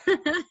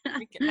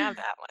 We can have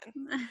that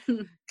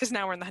one. Because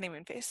now we're in the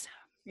honeymoon phase.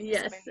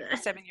 Yes.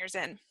 7 years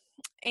in.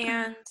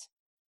 And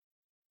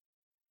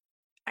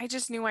I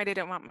just knew I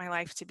didn't want my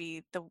life to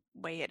be the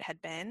way it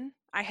had been.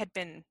 I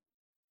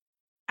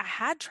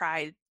had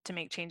tried to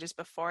make changes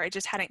before. It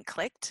just hadn't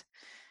clicked.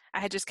 I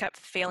had just kept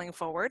failing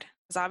forward.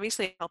 Because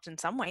obviously it helped in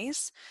some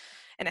ways,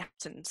 and it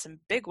helped in some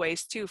big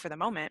ways too for the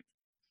moment.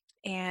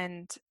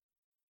 And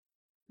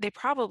they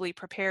probably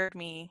prepared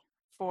me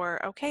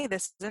for, okay,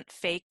 this isn't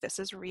fake, this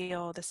is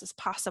real, this is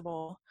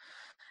possible.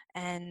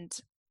 And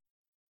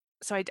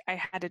so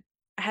I had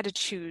to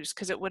choose,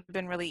 because it would have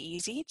been really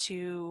easy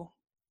to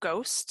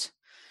ghost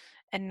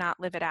and not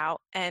live it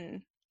out.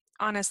 And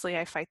honestly,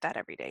 I fight that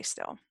every day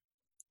still.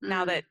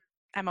 Now that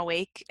I'm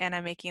awake and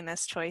I'm making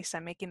this choice,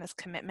 I'm making this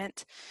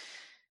commitment,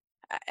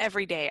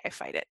 every day I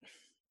fight it.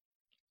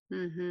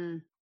 Mm-hmm.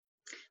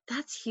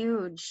 That's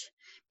huge,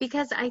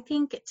 because I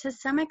think to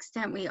some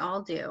extent we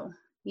all do,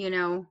 you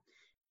know.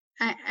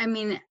 I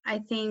mean, I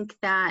think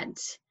that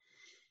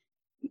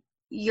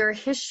your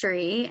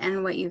history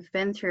and what you've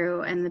been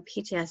through and the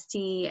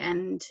PTSD,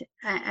 and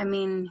I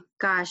mean,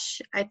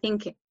 gosh, I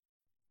think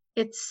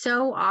it's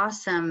so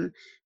awesome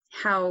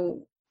how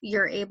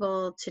you're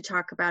able to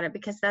talk about it,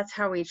 because that's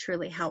how we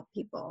truly help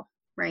people,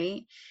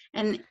 right?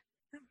 And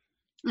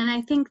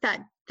I think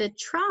that the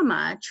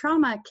trauma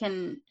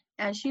can,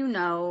 as you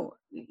know,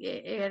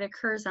 it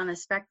occurs on a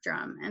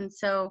spectrum. And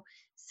so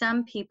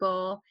some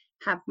people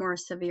have more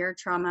severe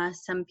trauma,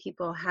 some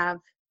people have,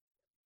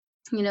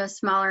 you know,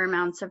 smaller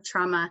amounts of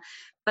trauma,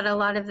 but a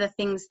lot of the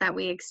things that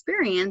we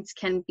experience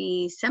can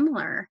be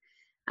similar.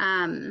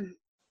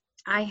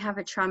 I have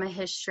a trauma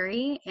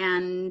history,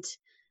 and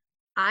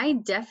I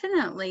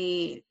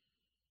definitely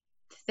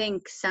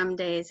think some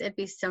days it'd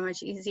be so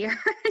much easier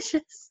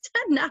just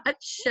to not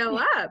show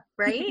up,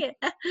 right?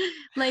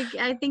 Like,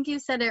 I think you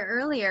said it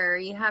earlier,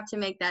 you have to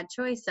make that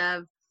choice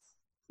of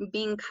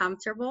being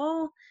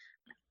comfortable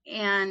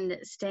and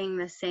staying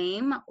the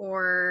same,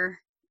 or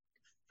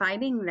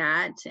fighting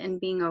that and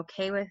being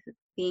okay with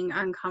being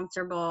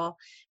uncomfortable,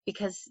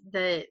 because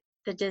the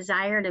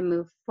desire to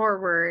move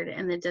forward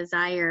and the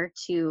desire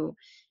to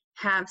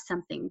have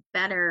something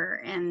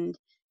better and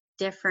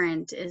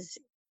different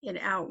it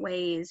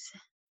outweighs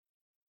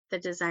the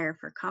desire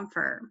for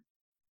comfort.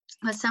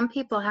 But some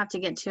people have to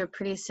get to a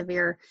pretty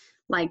severe,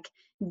 like,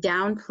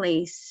 down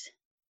place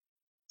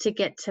to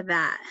get to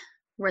that,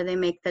 where they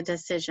make the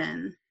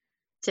decision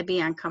to be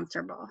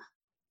uncomfortable.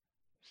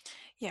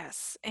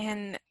 Yes.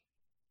 And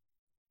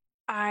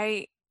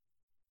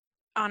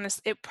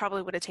it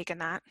probably would have taken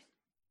that,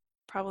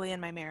 probably in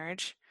my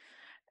marriage,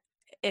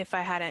 if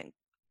I hadn't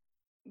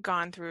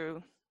gone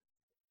through,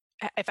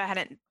 if I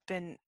hadn't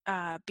been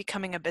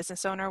becoming a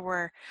business owner,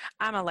 where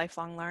I'm a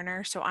lifelong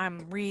learner. So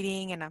I'm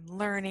reading and I'm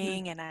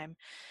learning and I'm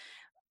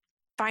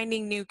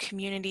finding new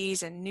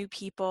communities and new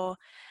people.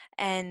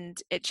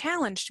 And it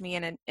challenged me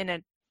in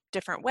a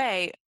different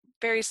way,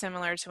 very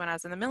similar to when I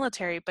was in the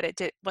military, but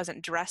it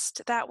wasn't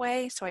dressed that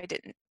way. So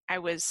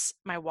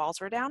my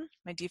walls were down,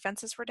 my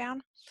defenses were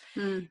down.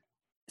 Mm.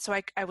 So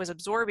I was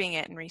absorbing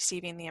it and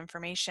receiving the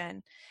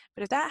information.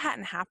 But if that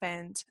hadn't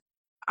happened,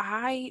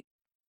 I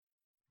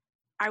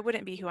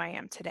wouldn't be who I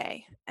am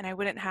today. And I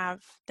wouldn't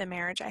have the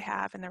marriage I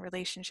have and the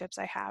relationships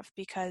I have,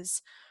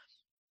 because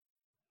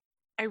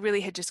I really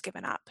had just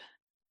given up.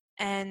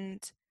 And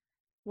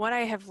what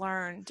I have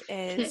learned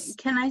is,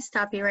 Can I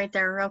stop you right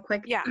there real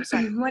quick? yeah,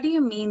 sorry. What do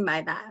you mean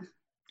by that?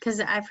 Because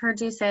I've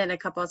heard you say it a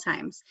couple of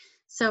times.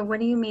 So what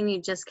do you mean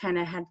you just kind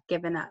of had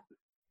given up?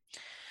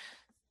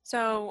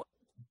 So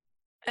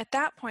at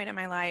that point in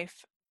my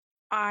life,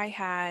 I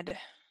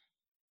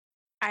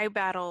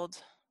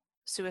battled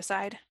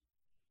suicide,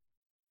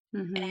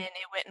 Mm-hmm. and it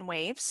went in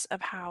waves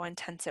of how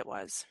intense it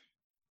was.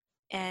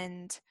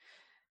 And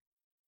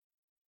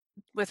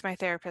with my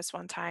therapist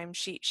one time,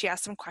 she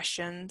asked some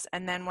questions,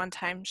 and then one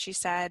time she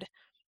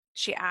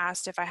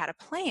asked if I had a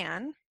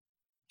plan.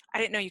 I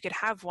didn't know you could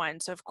have one,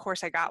 so of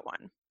course I got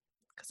one,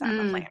 because I'm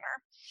a planner.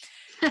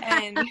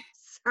 And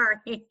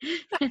sorry,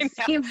 it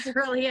seems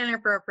really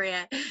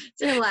inappropriate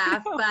to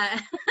laugh, no,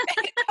 but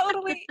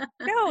totally,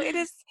 no,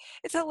 it's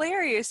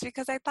hilarious,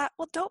 because I thought,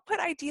 well, don't put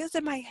ideas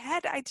in my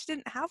head. I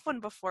didn't have one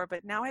before,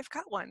 but now I've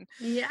got one.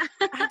 yeah.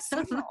 I had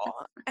several,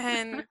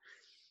 and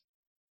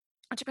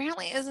which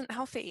apparently isn't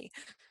healthy.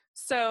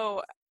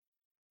 So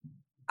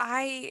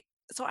I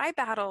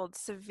battled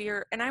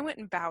severe, and I went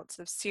in bouts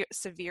of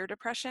severe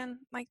depression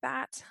like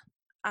that,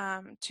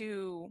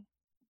 to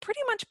pretty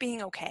much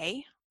being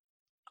okay,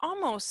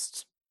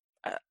 almost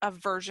a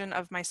version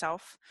of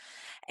myself.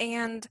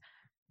 And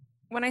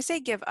when I say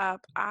give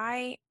up,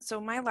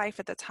 so my life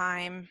at the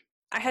time,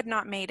 I had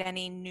not made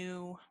any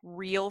new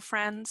real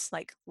friends,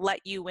 like let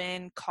you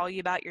in, call you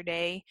about your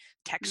day,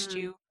 text Mm,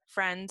 you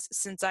friends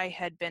since I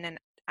had been in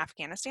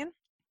Afghanistan.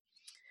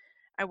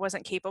 I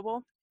wasn't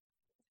capable,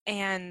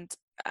 and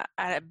I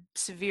had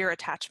severe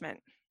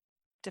attachment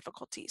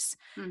difficulties.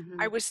 I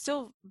mm-hmm, was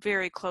still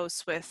very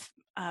close with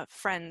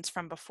friends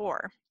from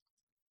before,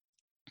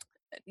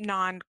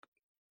 non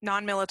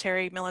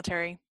non-military,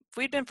 military. If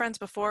we'd been friends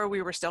before,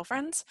 we were still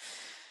friends.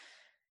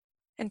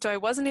 And so I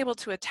wasn't able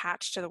to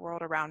attach to the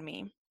world around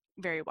me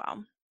very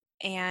well.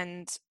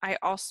 And I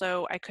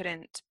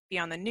couldn't be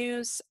on the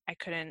news. I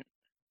couldn't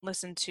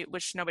listen to,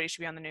 which nobody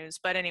should be on the news.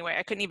 But anyway,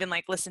 I couldn't even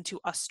like listen to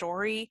a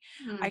story.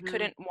 I mm-hmm,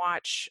 couldn't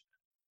watch,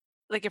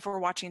 like if we're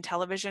watching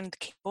television, the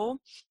cable,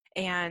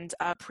 and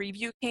a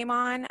preview came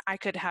on, I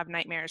could have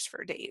nightmares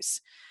for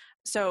days.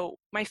 So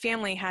my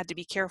family had to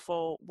be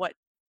careful what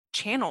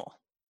channel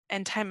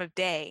and time of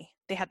day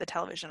they had the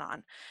television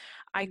on.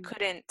 I mm,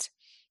 couldn't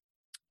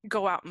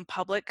go out in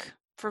public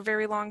for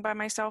very long by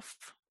myself.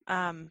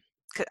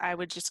 'Cause I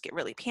would just get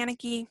really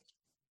panicky.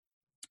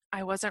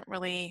 I wasn't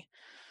really,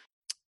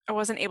 I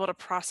wasn't able to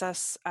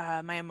process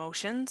my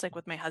emotions like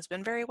with my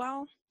husband very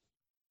well.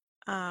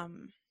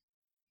 Um,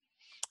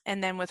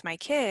 and then with my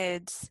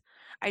kids,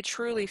 I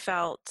truly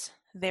felt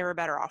they were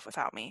better off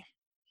without me.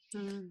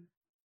 mm,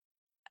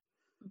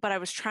 But I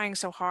was trying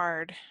so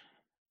hard,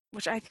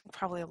 which I think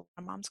probably a lot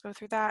of moms go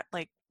through that.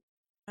 Like,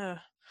 ugh,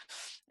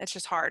 it's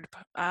just hard,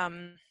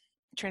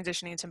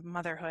 transitioning to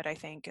motherhood, I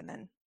think, and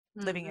then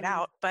living it mm-hmm,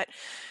 out. But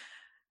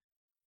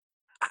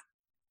I,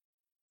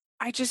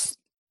 I just,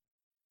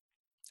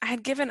 I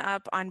had given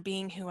up on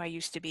being who I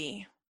used to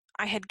be.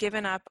 I had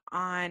given up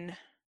on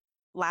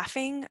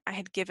laughing. I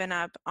had given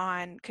up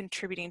on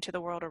contributing to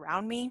the world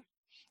around me.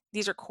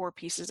 These are core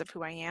pieces of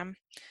who I am.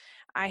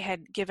 I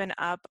had given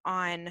up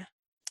on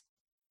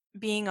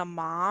being a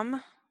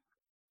mom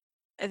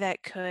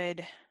that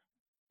could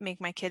make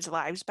my kids'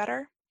 lives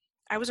better.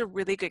 I was a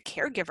really good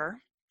caregiver,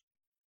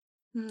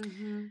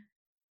 mm-hmm,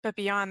 but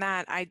beyond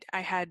that,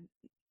 I had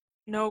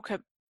no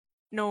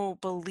no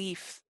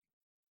belief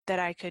that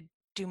I could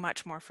do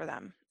much more for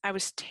them. I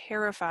was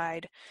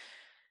terrified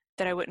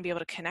that I wouldn't be able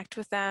to connect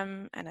with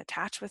them and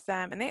attach with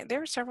them. And they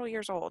were several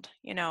years old,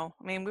 you know.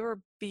 I mean, we were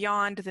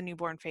beyond the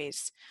newborn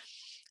phase.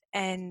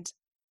 And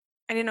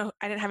I didn't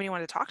have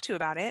anyone to talk to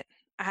about it.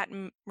 I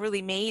hadn't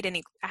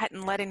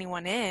let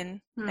anyone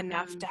in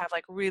enough mm-hmm. to have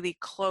like really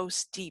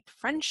close, deep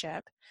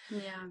friendship.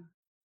 Yeah.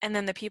 And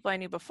then the people I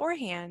knew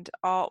beforehand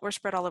all were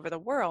spread all over the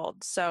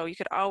world. So you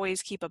could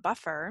always keep a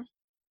buffer.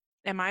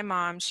 And my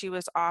mom, she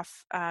was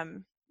off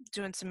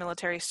doing some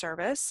military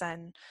service,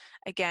 and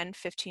again,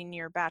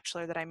 15-year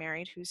bachelor that I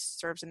married who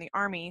serves in the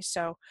Army.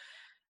 So,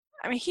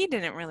 I mean, he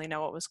didn't really know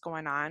what was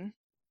going on.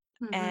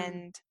 Mm-hmm,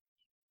 And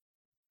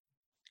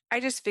I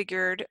just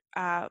figured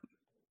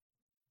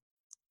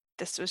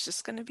this was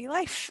just going to be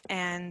life.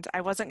 And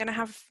I wasn't going to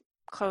have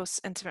close,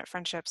 intimate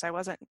friendships. I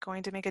wasn't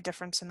going to make a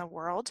difference in the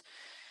world.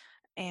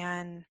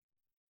 And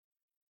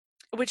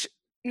which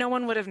no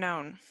one would have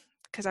known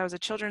because I was a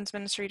children's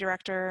ministry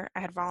director.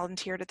 I had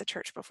volunteered at the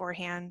church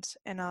beforehand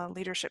in a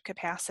leadership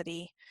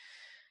capacity,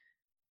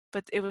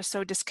 but it was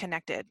so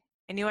disconnected.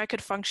 I knew I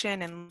could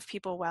function and love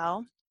people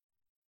well,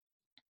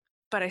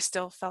 but I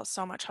still felt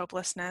so much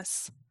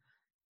hopelessness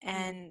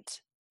and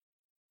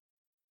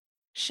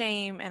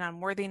shame and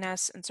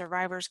unworthiness and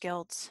survivor's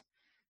guilt.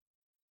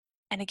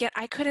 And again,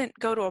 I couldn't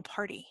go to a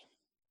party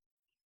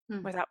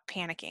without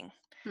panicking.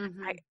 I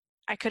mm-hmm,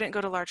 I couldn't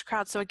go to large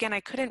crowds. So again, I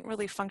couldn't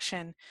really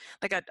function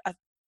like a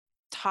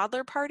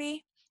toddler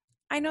party.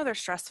 I know they're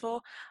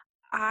stressful.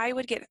 I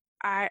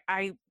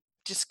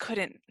just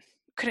couldn't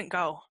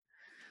go.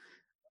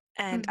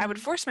 And I would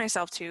mm-hmm, force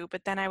myself to,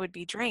 but then I would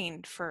be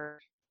drained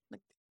for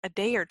like a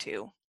day or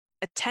two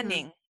mm-hmm,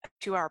 attending a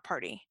 2-hour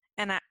party.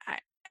 And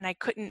I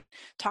couldn't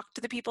talk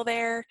to the people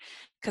there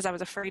because I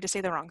was afraid to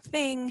say the wrong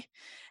thing.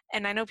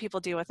 And I know people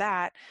deal with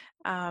that.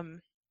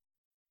 And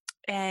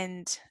I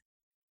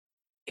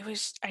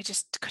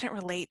just couldn't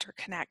relate or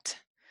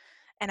connect.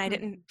 And I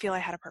didn't mm-hmm. feel I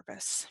had a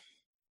purpose.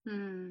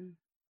 Mm.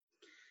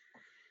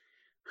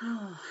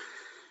 Oh,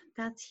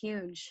 that's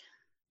huge.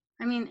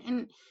 I mean,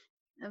 and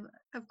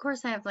of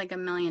course, I have like a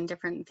million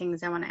different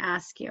things I want to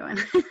ask you. And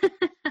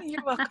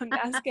You're welcome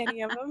to ask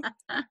any of them.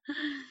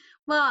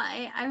 well,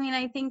 I mean,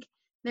 I think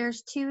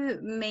there's two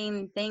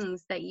main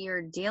things that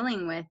you're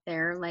dealing with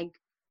there. Like,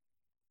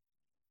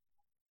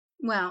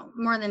 well,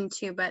 more than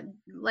two, but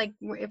like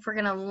if we're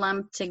going to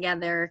lump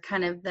together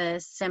kind of the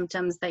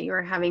symptoms that you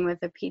were having with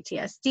the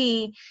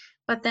PTSD,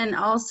 but then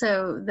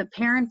also the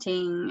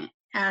parenting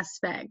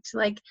aspect,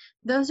 like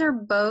those are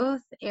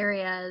both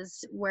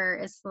areas where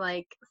it's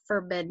like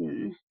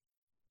forbidden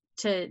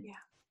to Yeah.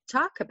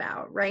 talk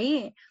about,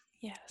 right?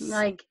 Yes.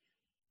 Like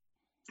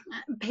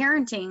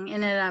parenting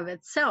in and of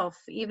itself,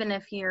 even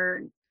if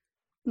you're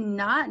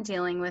not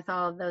dealing with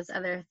all of those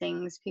other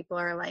things, people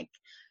are like,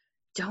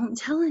 don't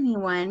tell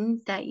anyone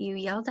that you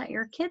yelled at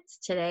your kids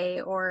today,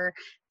 or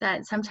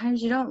that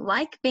sometimes you don't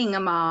like being a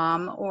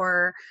mom,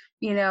 or,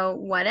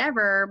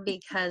 whatever,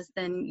 because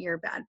then you're a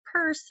bad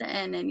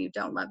person and you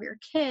don't love your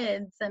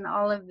kids, and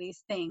all of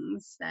these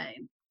things that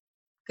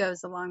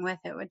goes along with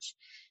it, which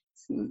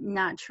is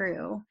not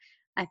true.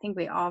 I think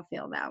we all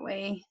feel that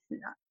way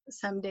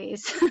some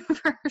days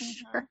for Mm-hmm.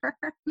 sure.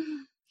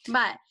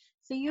 But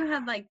so you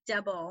had like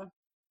double.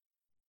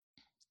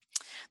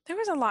 There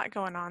was a lot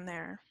going on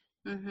there,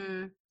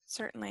 Mm-hmm.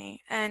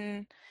 certainly.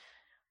 And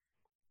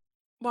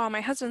while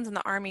my husband's in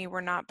the Army,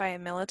 we're not by a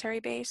military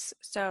base,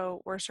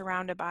 so we're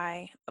surrounded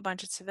by a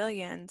bunch of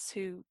civilians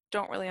who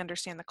don't really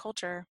understand the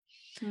culture.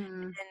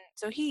 Mm, And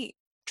so he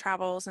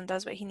travels and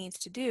does what he needs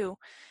to do.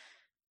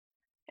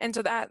 And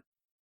so that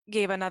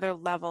gave another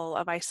level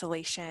of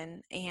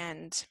isolation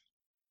and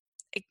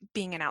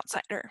being an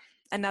outsider,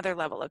 another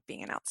level of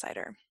being an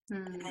outsider.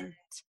 And mm,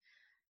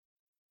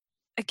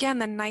 again,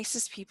 the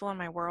nicest people in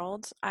my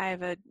world. I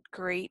have a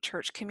great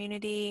church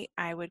community.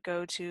 I would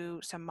go to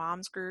some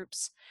moms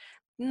groups.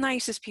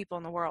 Nicest people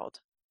in the world,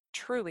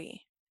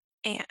 truly.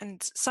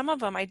 And some of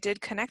them I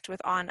did connect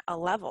with on a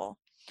level,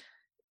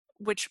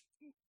 which,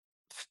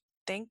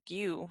 thank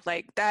you.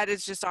 Like, that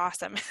is just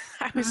awesome.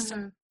 I was so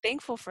mm-hmm,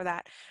 thankful for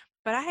that.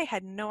 But I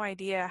had no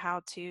idea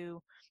how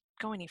to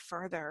go any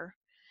further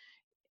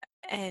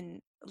and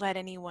let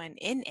anyone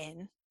in.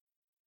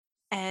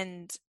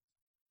 And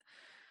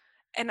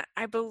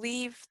I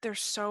believe there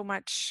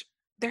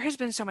has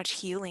been so much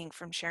healing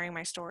from sharing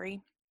my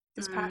story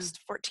this mm,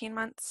 past 14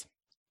 months.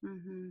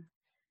 mm-hmm,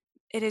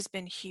 It has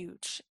been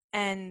huge.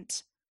 And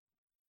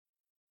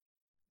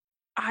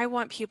I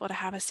want people to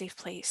have a safe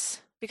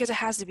place, because it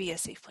has to be a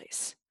safe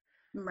place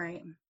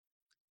right.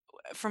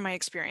 from my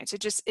experience.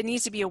 It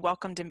needs to be a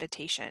welcomed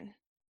invitation.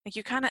 Like,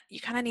 you kind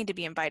of need to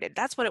be invited.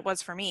 That's what it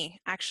was for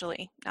me,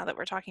 actually. Now that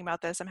we're talking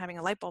about this, I'm having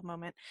a light bulb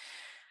moment.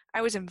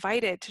 I was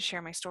invited to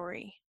share my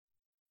story.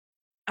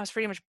 I was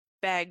pretty much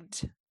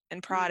begged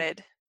and Mm,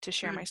 prodded to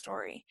share my mm,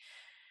 story.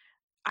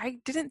 I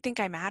didn't think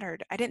I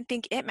mattered. I didn't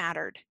think it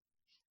mattered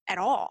at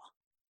all.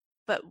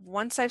 But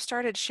once I've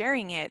started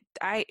sharing it,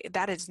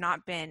 that's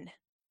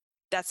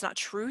not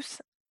truth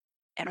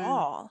at mm,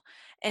 all.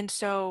 And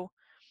so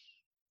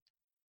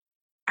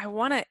I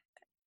want to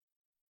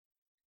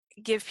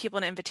give people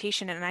an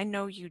invitation, and I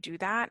know you do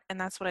that,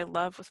 and that's what I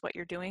love with what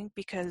you're doing,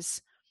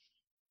 because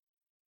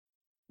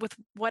with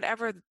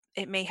whatever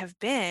it may have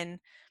been,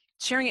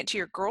 sharing it to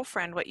your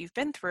girlfriend what you've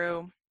been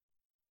through,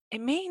 it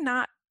may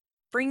not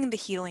bring the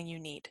healing you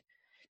need.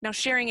 Now,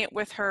 sharing it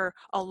with her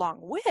along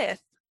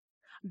with,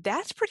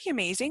 that's pretty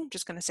amazing,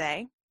 just going to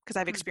say, because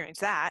I've mm,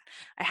 experienced that.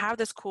 I have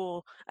this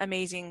cool,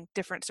 amazing,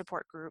 different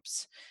support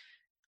groups.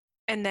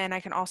 And then I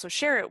can also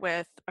share it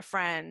with a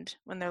friend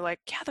when they're like,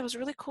 yeah, that was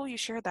really cool you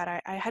shared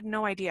that. I had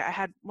no idea. I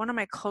had one of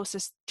my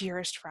closest,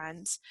 dearest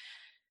friends,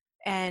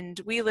 and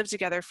we lived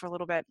together for a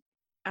little bit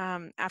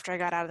after I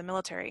got out of the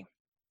military,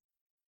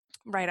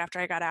 right after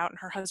I got out, and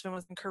her husband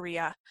was in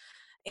Korea.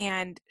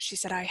 And she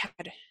said,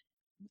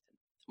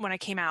 when I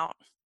came out,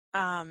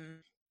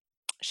 um,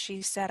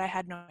 she said, I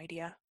had no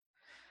idea.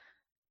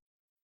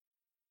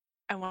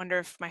 I wonder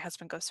if my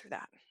husband goes through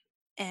that.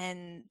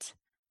 And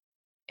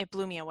it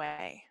blew me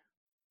away,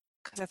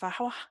 because I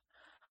thought,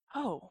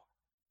 oh,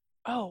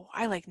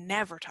 I like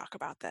never talk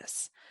about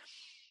this.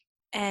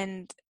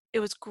 And it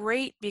was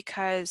great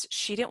because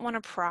she didn't want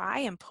to pry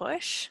and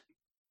push,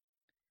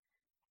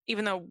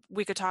 even though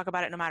we could talk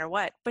about it no matter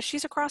what. But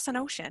she's across an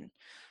ocean.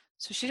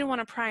 So she didn't want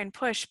to pry and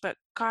push, but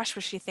gosh,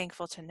 was she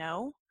thankful to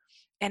know.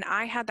 And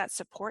I had that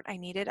support I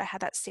needed. I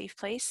had that safe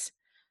place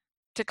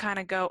to kind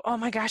of go, oh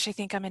my gosh, I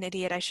think I'm an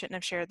idiot. I shouldn't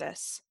have shared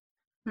this,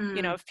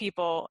 mm, of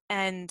people.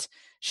 And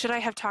should I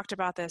have talked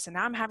about this? And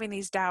now I'm having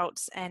these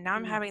doubts, and now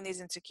I'm mm. having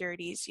these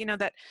insecurities,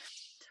 that,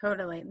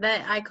 Totally.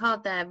 That I call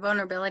it the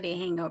vulnerability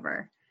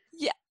hangover.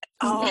 yeah.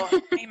 Oh,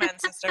 amen,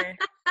 sister.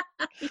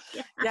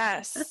 Yeah.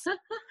 Yes.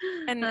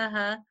 And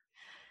Uh-huh.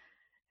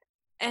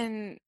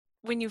 And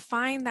when you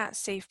find that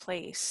safe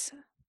place,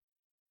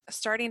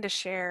 starting to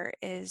share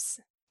is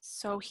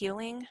so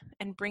healing,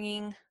 and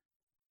bringing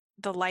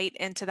the light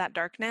into that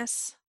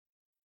darkness,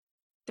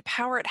 the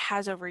power it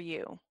has over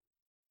you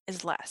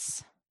is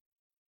less.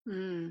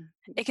 Mm,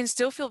 It can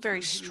still feel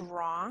very mm-hmm,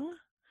 strong,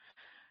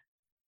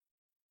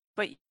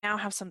 but you now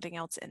have something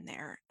else in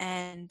there.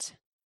 And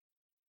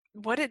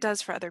what it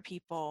does for other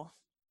people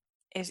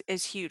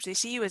is huge. They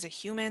see you as a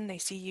human, they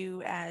see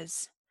you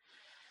as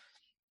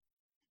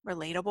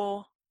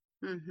relatable.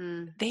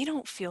 mm-hmm. They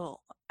don't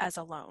feel as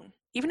alone,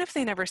 even if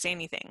they never say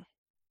anything.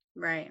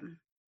 Right.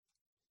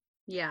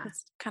 Yeah.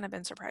 It's kind of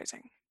been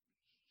surprising.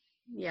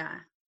 Yeah.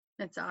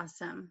 It's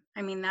awesome.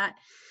 I mean, that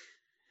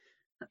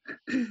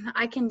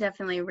I can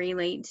definitely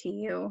relate to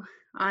you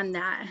on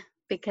that,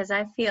 because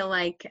I feel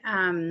like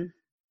I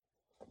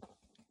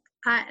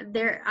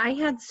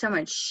had so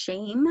much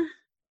shame,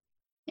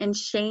 and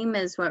shame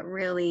is what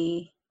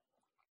really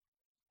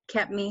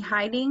kept me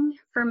hiding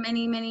for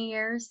many, many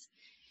years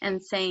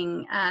and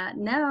saying,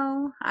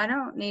 no, I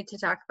don't need to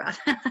talk about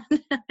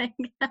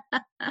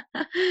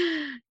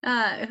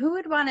that. Who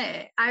would want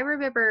to? I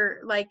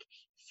remember like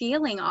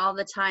feeling all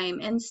the time,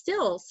 and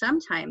still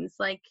sometimes,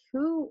 like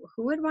who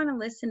would want to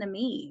listen to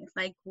me?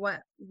 Like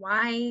what?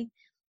 Why?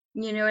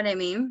 You know what I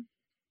mean?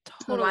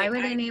 Why Totally.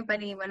 would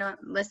anybody want to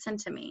listen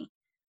to me?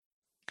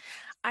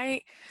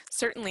 I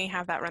certainly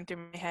have that run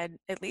through my head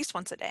at least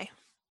once a day.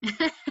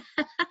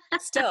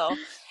 Still.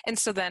 And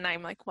so then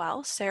I'm like,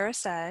 well, Sarah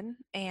said,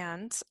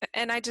 and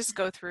I just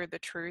go through the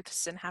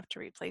truths and have to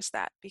replace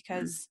that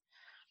because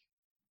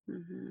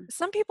Mm-hmm.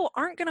 some people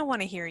aren't going to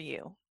want to hear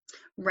you.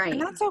 Right.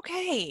 And that's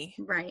okay.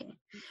 Right.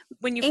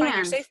 When you find your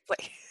And safe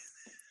place.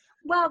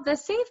 well, the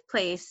safe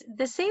place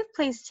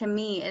to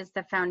me is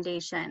the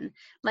foundation.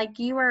 Like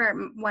you are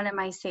one of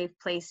my safe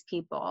place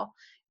people.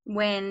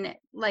 When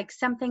like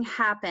something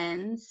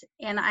happens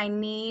and I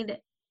need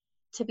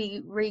to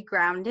be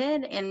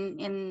regrounded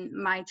in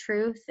my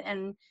truth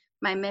and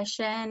my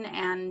mission,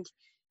 and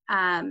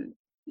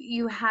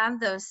you have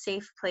those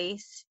safe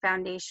place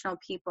foundational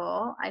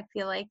people, I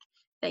feel like,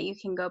 that you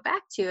can go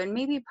back to. And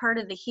maybe part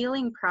of the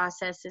healing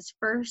process is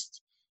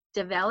first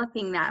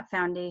developing that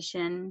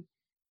foundation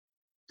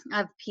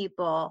of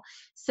people,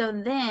 so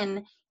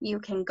then you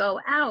can go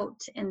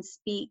out and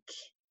speak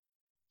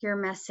your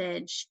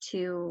message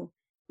to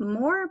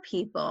more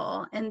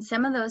people, and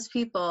some of those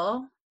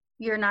people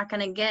you're not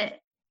going to get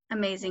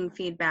amazing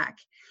feedback.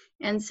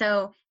 And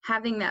so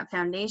having that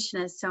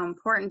foundation is so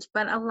important.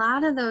 But a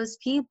lot of those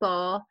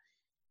people,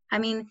 I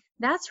mean,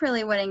 that's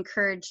really what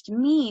encouraged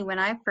me when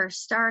I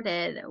first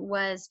started,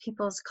 was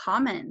people's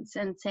comments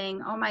and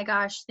saying, oh my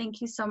gosh,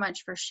 thank you so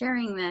much for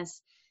sharing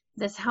this.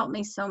 This helped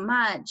me so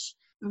much.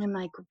 And I'm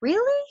like,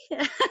 really?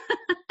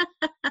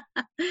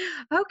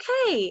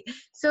 Okay.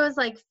 So it's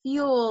like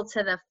fuel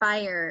to the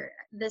fire.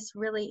 This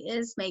really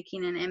is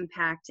making an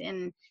impact,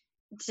 and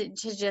to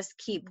just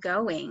keep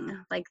going,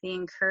 like the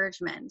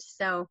encouragement.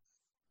 So,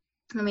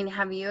 I mean,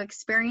 have you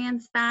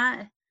experienced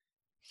that?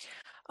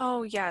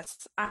 Oh,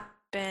 yes. I've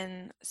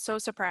been so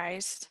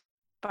surprised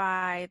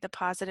by the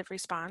positive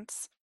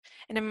response.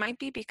 And it might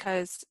be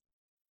because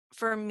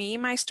for me,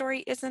 my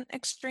story isn't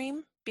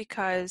extreme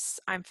because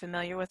I'm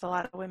familiar with a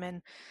lot of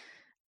women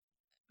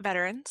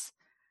veterans.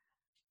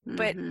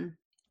 But Mm-hmm.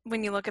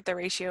 when you look at the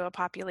ratio of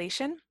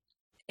population,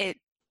 it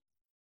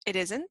it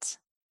isn't.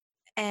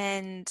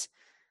 And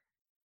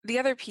the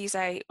other piece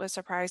I was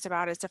surprised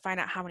about is to find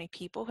out how many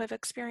people have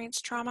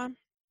experienced trauma.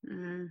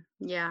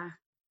 Yeah.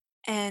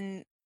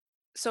 And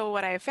so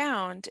what I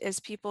found is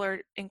people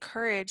are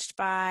encouraged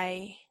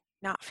by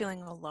not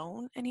feeling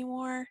alone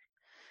anymore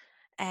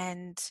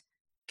and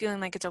feeling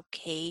like it's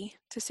okay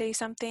to say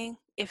something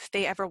if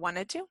they ever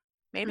wanted to.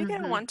 Maybe they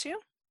don't Mm-hmm. want to,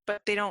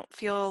 but they don't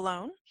feel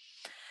alone.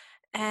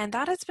 And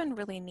that has been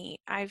really neat.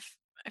 I've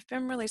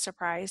been really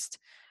surprised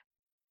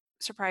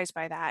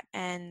by that.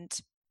 And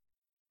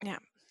yeah.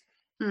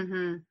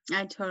 Mm-hmm.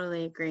 I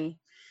totally agree.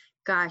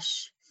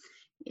 Gosh,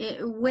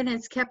 when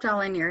it's kept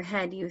all in your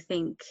head, you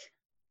think,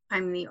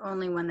 I'm the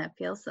only one that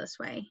feels this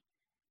way.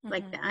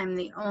 Like Mm-hmm. I'm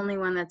the only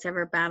one that's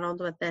ever battled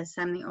with this.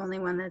 I'm the only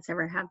one that's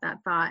ever had that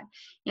thought.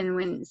 And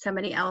when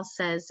somebody else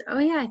says, oh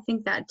yeah, I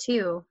think that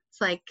too, it's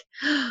like,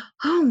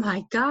 oh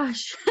my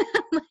gosh.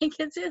 Like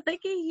it's like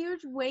a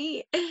huge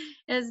weight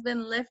has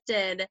been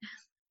lifted,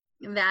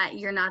 that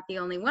you're not the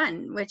only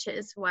one, which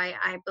is why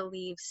I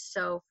believe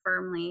so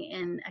firmly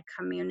in a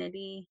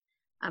community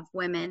of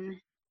women,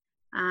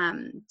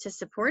 to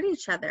support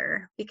each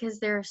other, because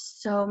there's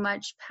so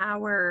much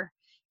power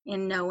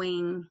in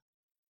knowing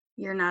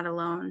you're not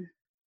alone.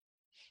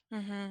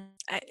 Mm-hmm.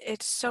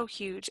 It's so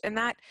huge. And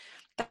that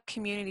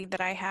community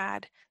that I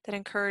had that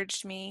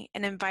encouraged me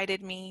and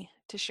invited me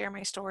to share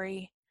my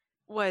story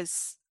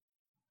was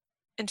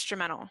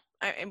instrumental.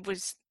 It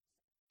was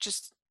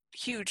just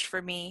huge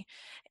for me.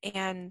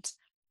 And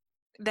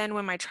then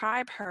when my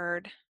tribe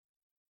heard,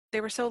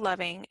 they were so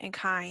loving and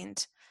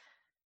kind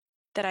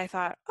that I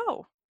thought,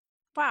 oh,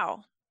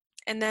 wow.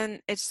 And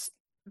then it's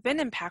been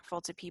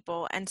impactful to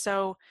people. And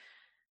so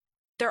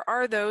there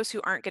are those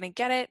who aren't going to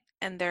get it,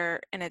 and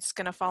it's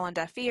going to fall on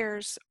deaf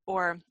ears,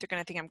 or they're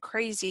going to think I'm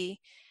crazy,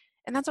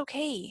 and that's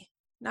okay.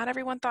 Not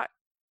everyone thought,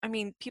 I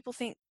mean, people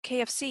think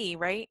KFC,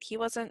 right? He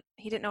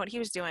didn't know what he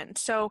was doing.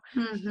 So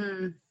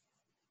Mm-hmm.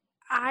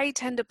 I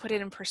tend to put it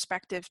in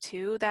perspective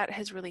too. That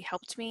has really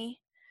helped me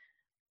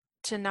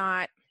to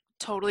not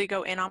totally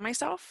go in on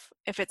myself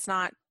if it's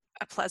not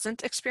a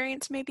pleasant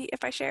experience, maybe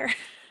if I share,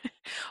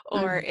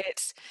 or Mm-hmm.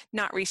 it's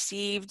not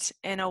received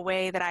in a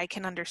way that I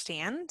can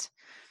understand.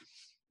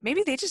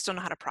 Maybe they just don't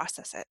know how to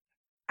process it.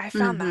 I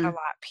found that a Mm-hmm.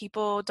 lot.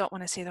 People don't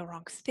want to say the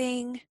wrong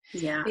thing.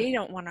 Yeah. They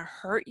don't want to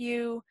hurt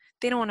you.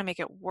 They don't want to make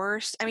it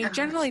worse. I mean, Ugh.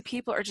 generally,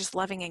 people are just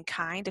loving and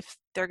kind if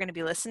they're going to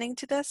be listening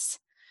to this.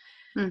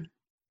 Mm.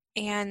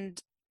 And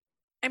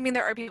I mean,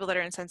 there are people that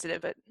are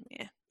insensitive, but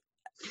yeah.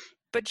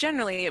 But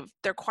generally, if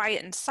they're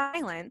quiet and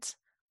silent,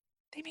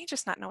 they may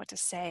just not know what to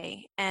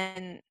say.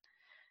 And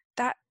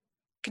that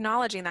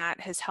acknowledging that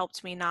has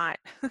helped me not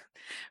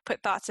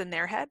put thoughts in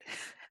their head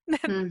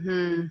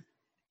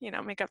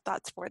Mm-hmm. Make up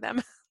thoughts for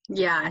them.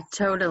 Yeah,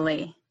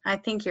 totally. I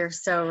think you're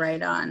so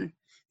right on.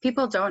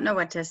 People don't know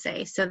what to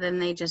say, so then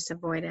they just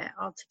avoid it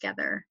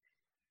altogether.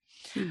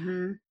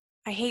 Mm-hmm.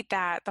 I hate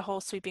that, the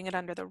whole sweeping it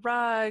under the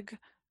rug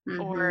Mm-hmm.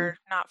 or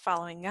not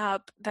following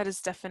up. That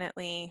is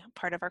definitely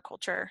part of our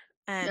culture.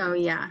 Oh,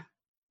 And yeah.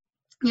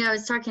 Yeah, I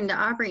was talking to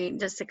Aubrey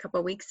just a couple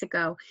of weeks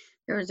ago.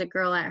 There was a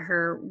girl at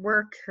her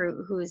work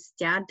whose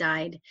dad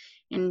died,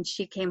 and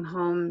she came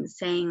home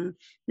saying,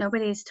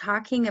 nobody's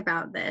talking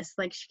about this.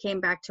 Like, she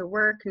came back to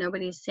work,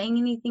 nobody's saying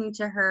anything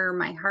to her.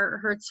 My heart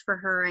hurts for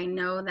her. I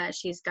know that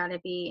she's got to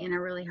be in a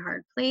really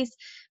hard place,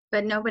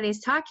 but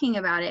nobody's talking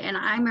about it, and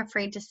I'm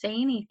afraid to say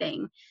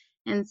anything.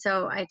 And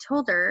so I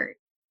told her,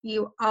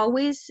 you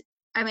always,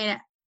 I mean,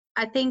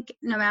 I think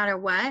no matter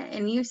what,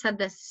 and you said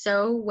this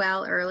so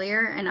well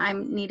earlier, and I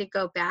need to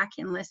go back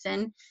and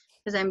listen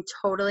because I'm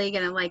totally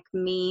going to like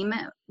meme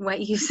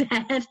what you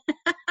said.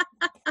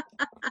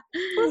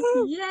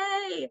 woohoo!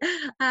 Yay.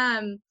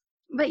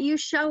 But you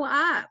show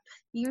up.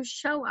 You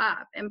show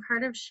up. And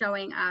part of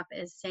showing up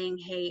is saying,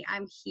 hey,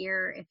 I'm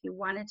here. If you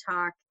want to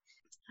talk,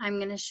 I'm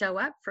going to show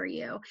up for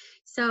you.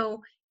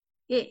 So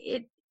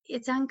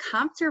it's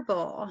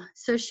uncomfortable.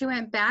 So she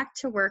went back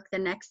to work the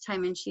next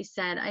time and she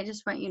said, I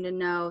just want you to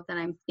know that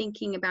I'm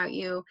thinking about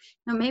you.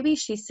 No, maybe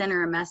she sent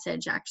her a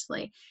message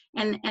actually.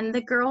 And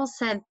the girl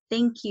said,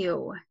 thank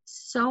you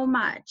so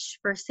much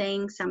for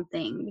saying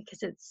something,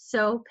 because it's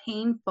so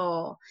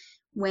painful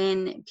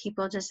when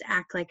people just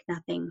act like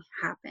nothing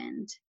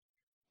happened.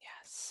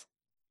 Yes.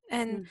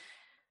 And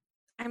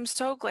I'm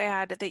so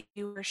glad that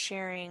you were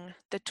sharing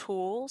the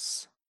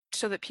tools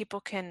so that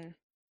people can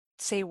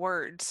say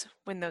words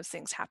when those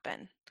things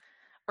happen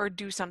or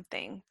do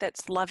something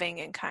that's loving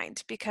and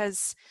kind,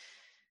 because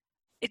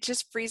it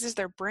just freezes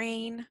their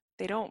brain.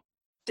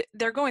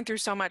 They're going through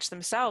so much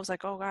themselves,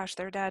 like, oh gosh,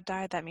 their dad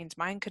died. That means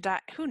mine could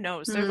die. Who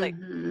knows? They're like,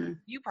 Mm-hmm.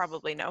 you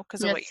probably know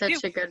because of what That's you do.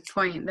 such a good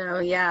point though.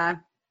 Yeah.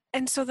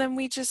 And so then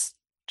we just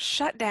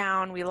shut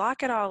down, we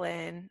lock it all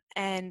in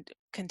and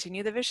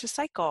continue the vicious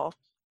cycle.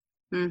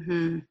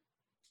 Mm-hmm.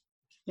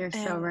 You're so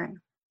And right.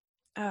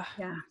 uh,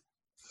 Yeah.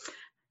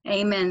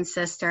 Amen,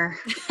 sister.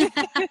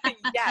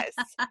 yes.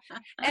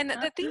 And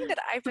the thing that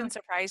I've been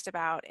surprised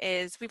about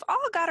is we've all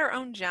got our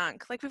own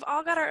junk. Like, we've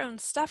all got our own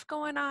stuff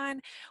going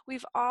on.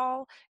 We've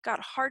all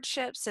got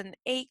hardships and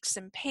aches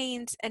and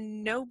pains,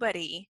 and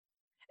nobody,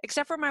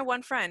 except for my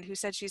one friend who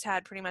said she's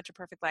had pretty much a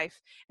perfect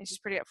life and she's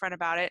pretty upfront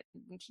about it.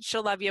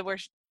 She'll love you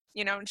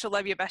and she'll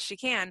love you best she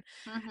can.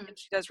 Mm-hmm. And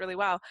she does really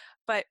well.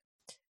 But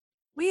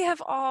we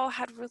have all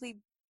had really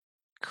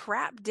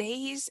crap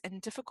days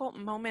and difficult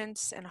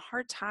moments and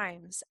hard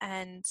times,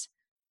 and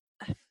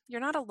you're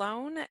not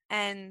alone.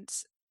 And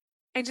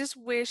I just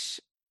wish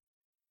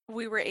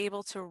we were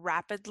able to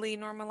rapidly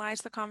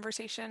normalize the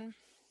conversation,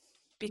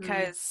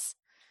 because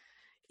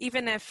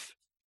even if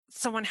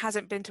someone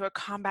hasn't been to a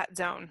combat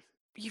zone,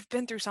 you've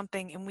been through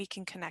something and we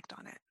can connect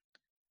on it.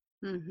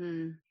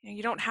 Mm-hmm.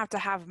 You don't have to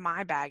have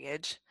my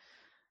baggage.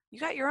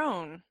 You got your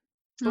own,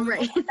 but we both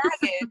Right. have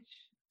baggage.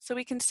 So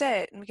we can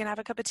sit and we can have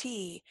a cup of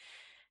tea,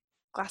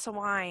 glass of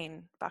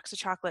wine, box of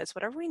chocolates,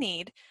 whatever we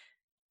need,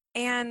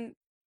 and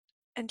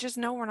just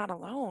know we're not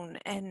alone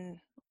and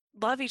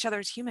love each other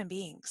as human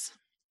beings.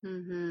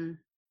 Mm-hmm.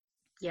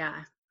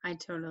 Yeah, I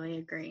totally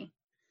agree.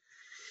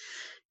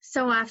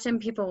 So often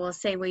people will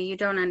say, well, you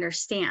don't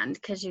understand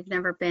because you've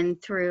never been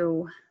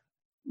through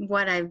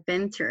what I've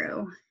been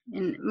through.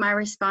 And my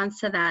response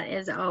to that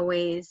is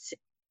always,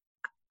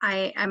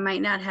 I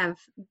might not have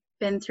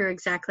been through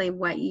exactly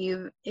what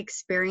you've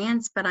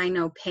experienced, but I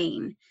know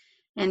pain.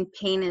 And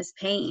pain is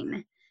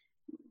pain,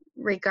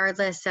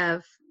 regardless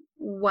of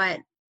what,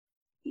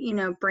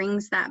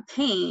 brings that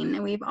pain.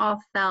 And we've all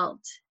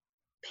felt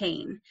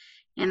pain.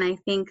 And I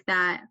think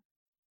that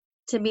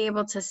to be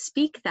able to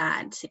speak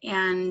that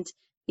and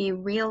be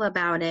real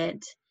about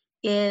it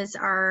is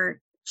our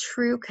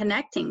true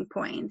connecting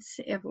points.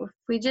 If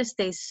we just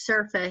stay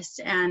surface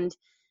and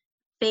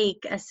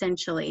fake,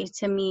 essentially,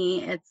 to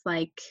me, it's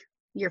like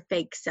your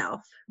fake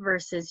self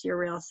versus your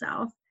real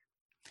self.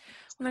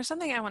 Well, there's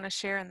something I want to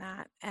share in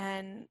that,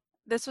 and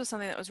this was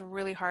something that was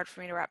really hard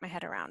for me to wrap my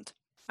head around.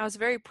 I was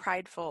very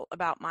prideful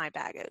about my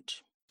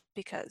baggage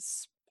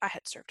because I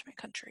had served my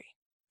country.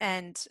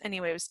 And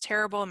anyway, it was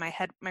terrible, and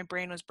my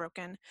brain was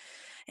broken.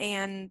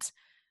 And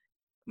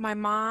my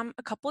mom,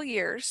 a couple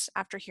years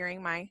after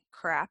hearing my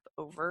crap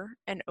over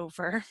and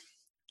over,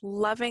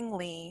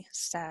 lovingly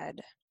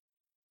said,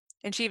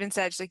 and she even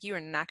said, she's like, you are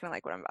not going to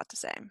like what I'm about to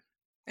say.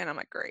 And I'm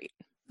like, great.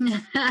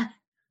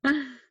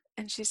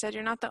 And she said,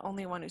 you're not the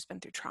only one who's been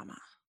through trauma.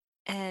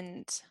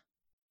 And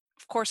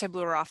of course I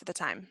blew her off at the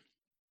time.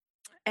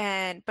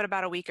 But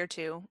about a week or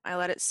two, I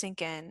let it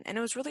sink in, and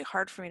it was really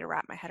hard for me to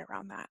wrap my head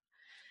around that.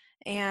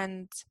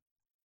 And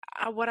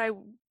what I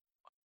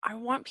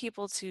want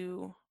people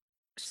to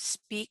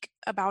speak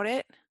about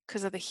it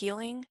because of the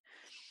healing.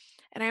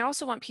 And I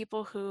also want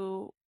people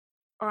who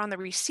are on the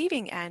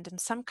receiving end in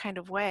some kind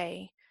of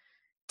way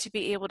to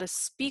be able to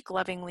speak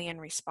lovingly in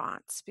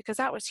response, because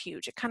that was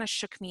huge. It kind of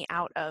shook me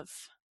out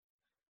of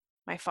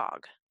my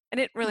fog. I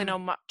didn't really know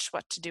much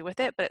what to do with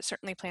it, but it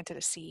certainly planted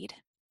a seed.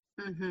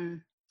 Mm-hmm.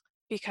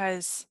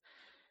 Because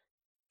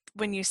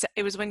when you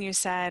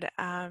said,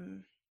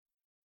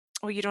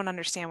 well, you don't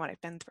understand what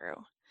I've been through.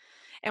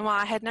 And while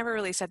I had never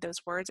really said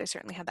those words, I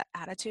certainly had that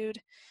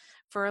attitude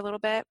for a little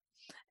bit.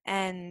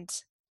 And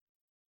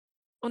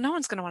well, no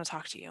one's going to want to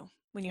talk to you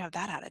when you have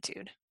that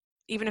attitude.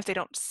 Even if they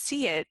don't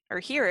see it or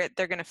hear it,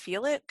 they're going to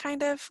feel it,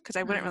 kind of, because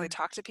I wouldn't really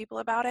talk to people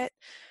about it.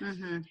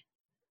 Mm-hmm.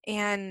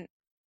 And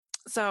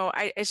so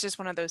it's just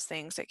one of those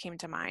things that came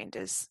to mind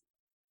is,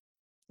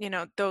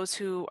 those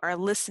who are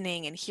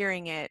listening and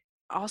hearing it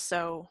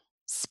also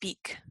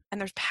speak.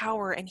 And there's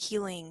power and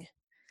healing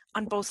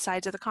on both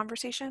sides of the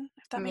conversation,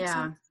 if that makes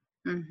sense.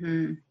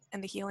 Mm-hmm.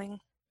 And the healing.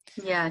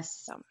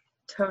 Yes,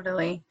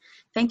 totally.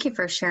 Thank you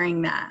for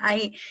sharing that.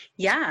 I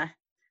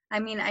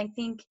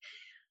think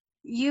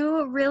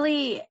you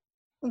really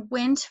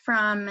went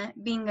from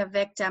being a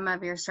victim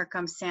of your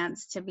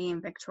circumstance to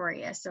being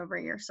victorious over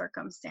your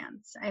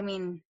circumstance. I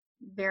mean,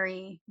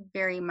 very,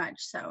 very much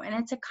so. And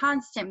it's a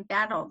constant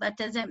battle. That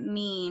doesn't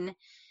mean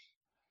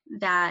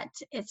that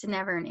it's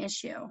never an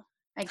issue.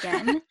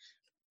 Again.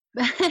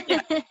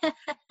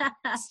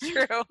 It's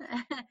true.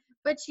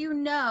 But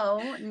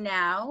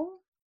now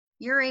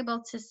you're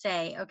able to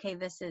say, okay,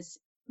 this is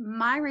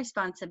my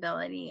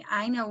responsibility.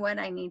 I know what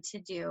I need to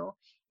do,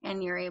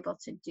 and you're able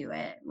to do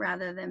it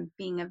rather than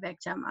being a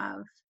victim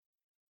of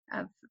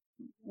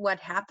what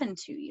happened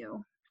to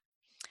you.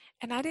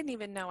 And I didn't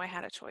even know I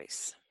had a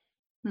choice.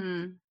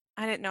 I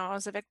didn't know I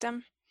was a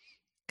victim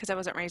because I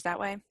wasn't raised that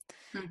way.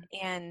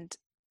 And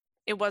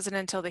it wasn't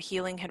until the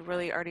healing had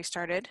really already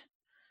started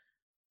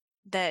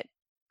that,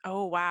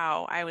 oh,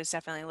 wow, I was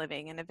definitely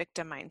living in a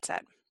victim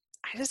mindset.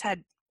 I just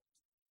had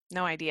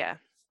no idea.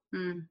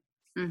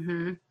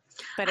 Mm-hmm.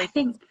 But I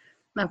think,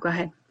 go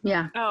ahead.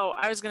 Yeah. Oh,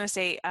 I was going to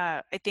say,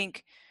 I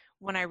think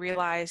when I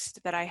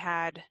realized that I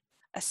had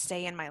a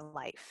say in my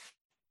life,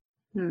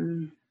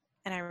 and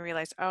I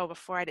realized,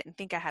 before I didn't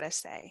think I had a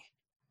say.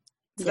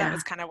 So that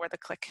was kind of where the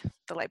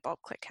light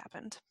bulb click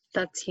happened.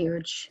 That's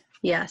huge.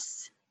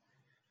 Yes.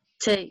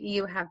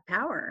 You have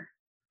power.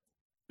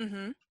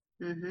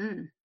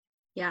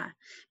 Yeah.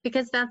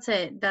 Because that's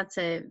a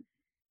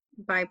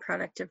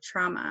byproduct of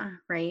trauma,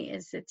 right?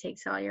 Is it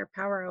takes all your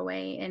power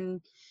away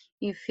and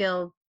you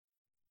feel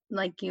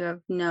like you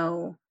have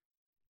no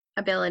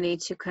ability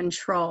to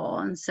control.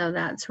 And so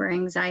that's where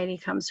anxiety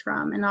comes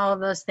from and all of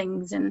those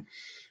things. And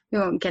we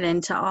won't get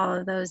into all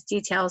of those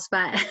details,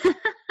 but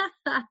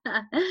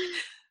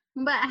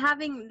but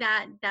having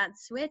that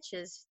switch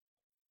is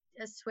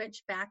a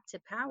switch back to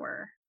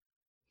power.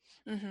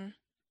 Yeah.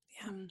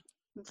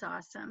 It's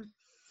awesome.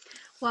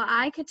 Well,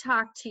 I could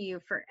talk to you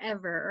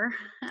forever.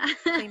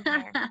 Same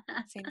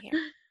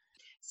here.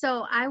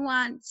 So I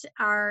want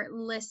our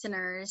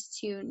listeners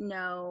to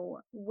know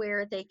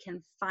where they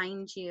can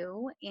find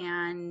you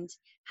and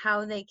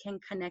how they can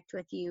connect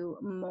with you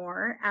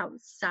more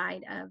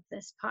outside of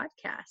this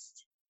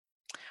podcast.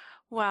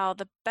 Well,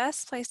 the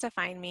best place to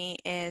find me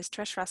is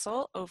Trish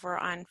Russell over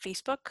on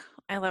Facebook.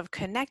 I love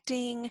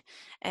connecting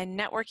and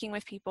networking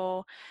with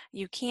people.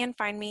 You can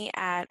find me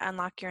at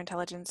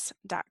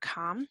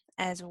unlockyourintelligence.com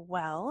as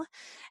well.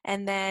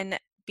 And then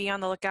be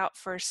on the lookout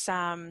for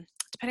some,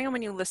 depending on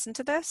when you listen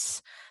to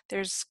this,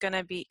 there's going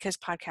to be, because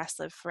podcasts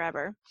live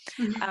forever.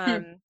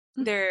 I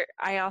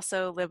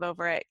also live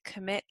over at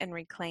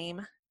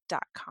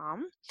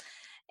commitandreclaim.com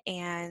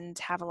and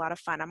have a lot of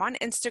fun. I'm on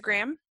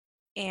Instagram.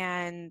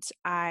 And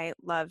I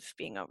love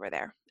being over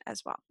there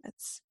as well.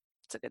 It's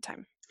a good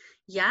time.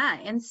 Yeah,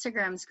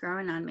 Instagram's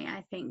growing on me,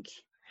 I think.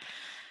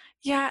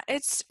 Yeah,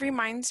 it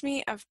reminds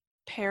me of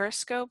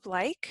Periscope,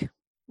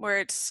 where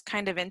it's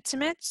kind of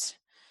intimate.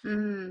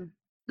 And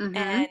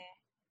I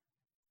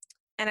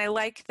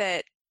like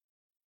that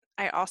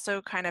I also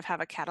kind of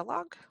have a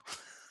catalog.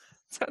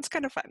 So it's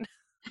kind of fun.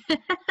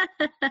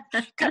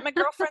 Got my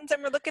girlfriends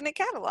and we're looking at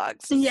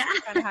catalogs. Yeah. That's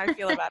kind of how I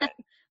feel about it.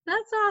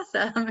 That's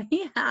awesome.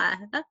 Yeah.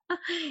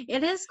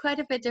 It is quite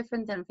a bit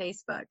different than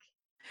Facebook.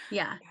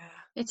 Yeah.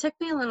 It took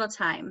me a little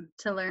time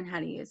to learn how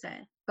to use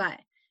it, but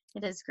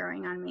it is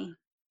growing on me.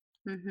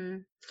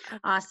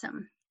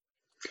 Awesome.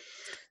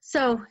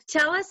 So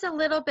tell us a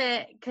little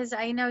bit, because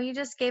I know you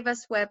just gave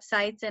us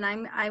websites, and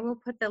I will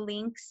put the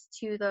links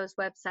to those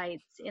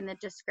websites in the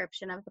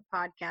description of the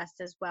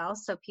podcast as well,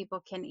 so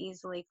people can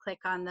easily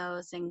click on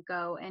those and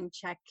go and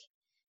check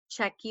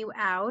you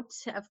out.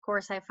 Of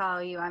course, I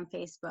follow you on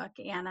Facebook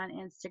and on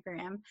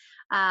Instagram.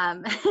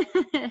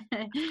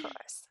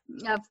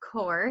 Of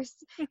course.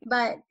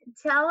 But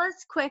tell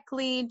us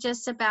quickly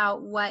just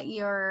about what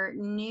your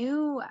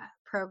new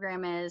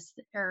program is,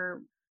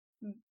 or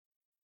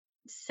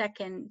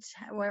second,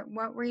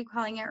 what were you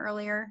calling it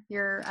earlier?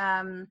 Your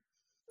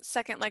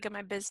second leg of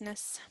my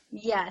business.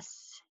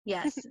 Yes.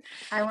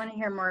 I want to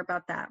hear more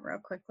about that real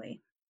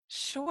quickly.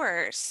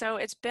 Sure. So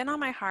it's been on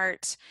my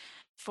heart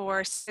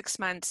for 6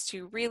 months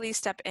to really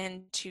step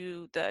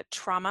into the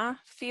trauma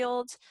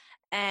field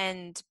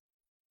and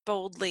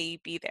boldly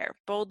be there,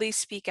 boldly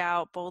speak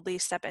out, boldly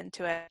step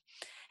into it.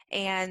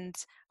 And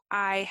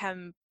I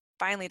am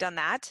finally done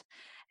that.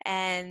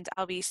 And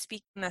I'll be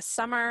speaking this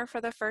summer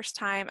for the first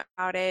time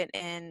about it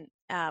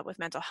with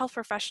mental health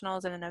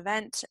professionals at an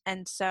event.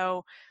 And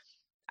so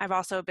I've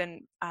also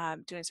been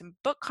doing some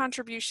book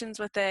contributions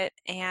with it.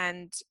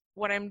 And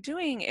what I'm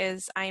doing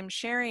is I'm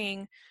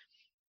sharing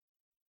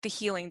the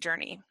healing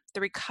journey,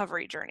 the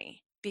recovery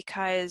journey,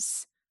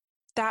 because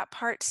that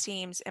part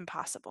seems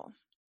impossible.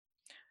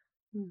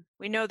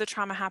 We know the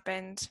trauma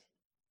happened.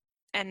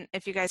 And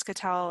if you guys could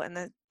tell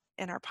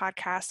in our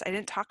podcast, I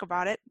didn't talk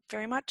about it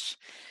very much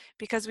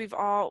because we've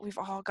all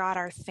got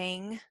our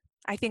thing.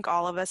 I think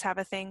all of us have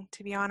a thing,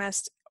 to be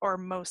honest, or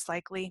most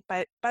likely.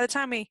 But by the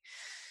time we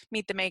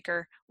meet the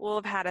maker, we'll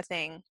have had a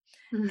thing.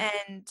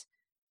 And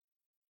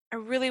I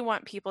really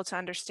want people to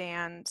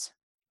understand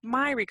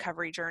my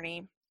recovery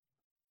journey,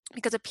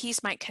 because a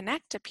piece might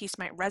connect, a piece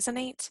might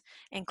resonate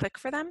and click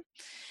for them.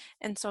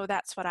 And so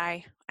that's what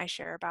I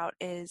share about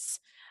is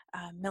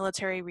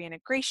military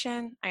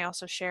reintegration. I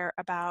also share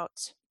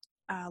about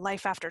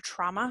life after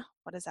trauma.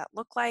 What does that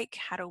look like?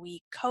 How do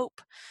we cope?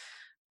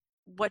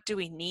 What do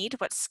we need?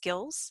 What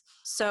skills?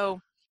 So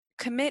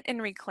commit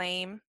and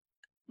reclaim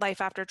life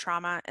after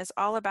trauma is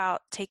all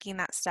about taking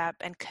that step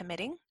and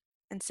committing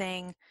and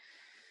saying,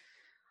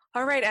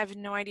 all right, I have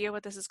no idea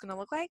what this is going to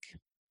look like.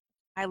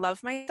 I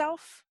love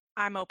myself.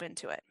 I'm open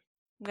to it.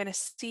 I'm going to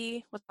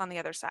see what's on the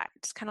other side.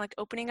 It's kind of like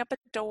opening up a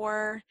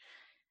door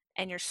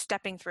and you're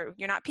stepping through.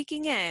 You're not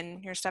peeking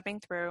in, you're stepping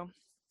through.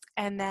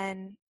 And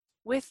then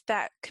with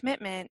that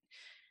commitment,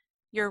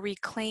 you're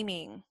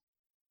reclaiming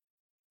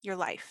your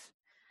life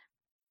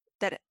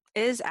that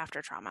is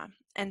after trauma.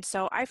 And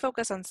so I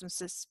focus on some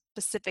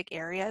specific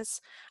areas.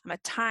 I'm a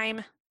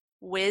time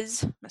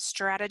whiz, I'm a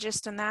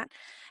strategist in that.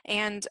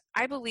 And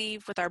I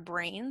believe with our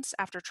brains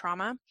after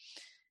trauma,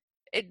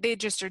 they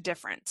just are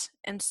different.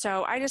 And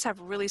so I just have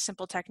really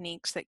simple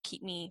techniques that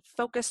keep me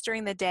focused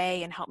during the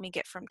day and help me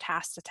get from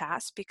task to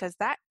task, because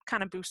that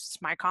kind of boosts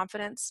my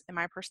confidence and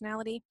my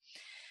personality.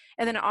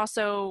 And then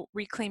also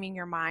reclaiming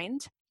your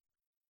mind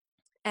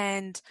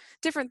and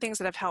different things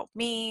that have helped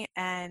me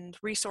and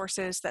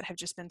resources that have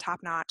just been top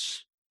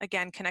notch.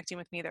 Again, connecting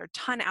with me, there are a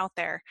ton out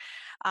there.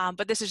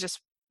 But this is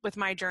just with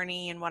my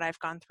journey and what I've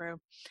gone through.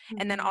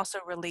 And then also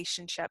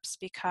relationships,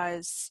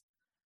 because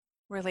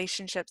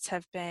relationships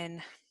have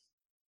been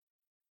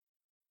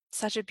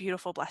such a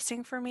beautiful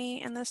blessing for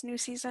me in this new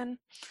season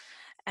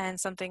and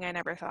something I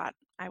never thought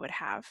I would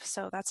have.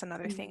 So that's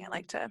another thing I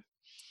like to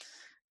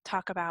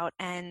talk about.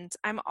 And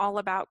I'm all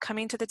about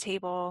coming to the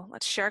table.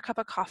 Let's share a cup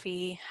of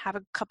coffee, have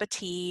a cup of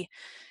tea.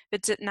 If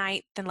it's at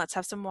night, then let's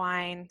have some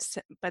wine,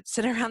 but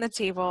sit around the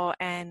table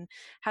and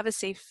have a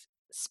safe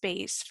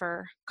space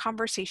for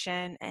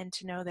conversation and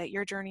to know that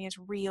your journey is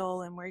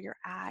real and where you're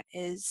at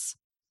is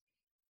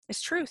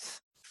truth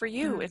for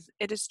you.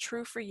 It is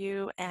true for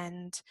you,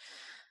 and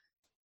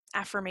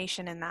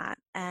affirmation in that.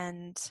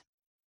 And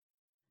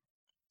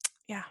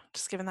yeah,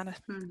 just giving that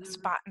a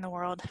spot in the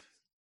world.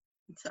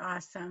 It's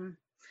awesome.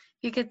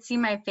 If you could see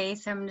my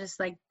face, I'm just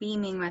like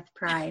beaming with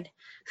pride.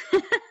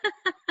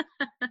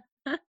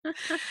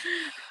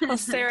 Well,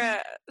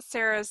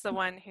 Sarah's the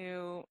one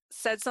who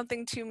said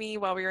something to me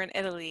while we were in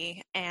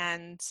Italy,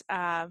 and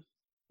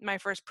my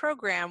first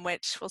program,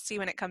 which we'll see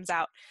when it comes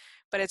out,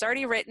 but it's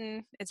already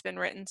written. It's been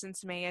written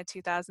since May of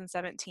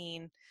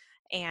 2017,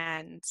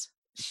 and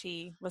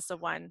she was the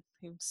one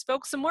who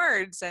spoke some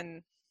words,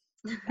 and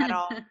that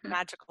all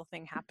magical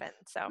thing happened.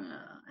 So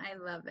I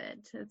love it.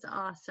 It's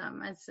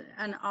awesome. It's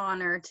an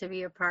honor to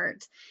be a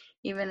part,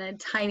 even a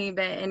tiny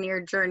bit in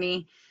your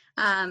journey.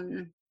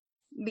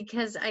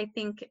 Because I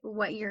think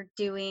what you're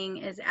doing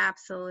is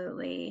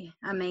absolutely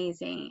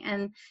amazing.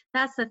 And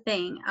that's the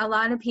thing. A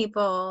lot of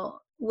people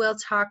will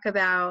talk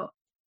about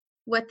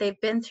what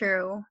they've been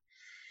through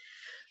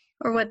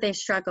or what they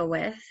struggle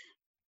with,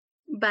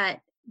 but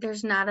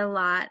there's not a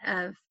lot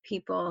of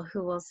people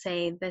who will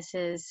say, this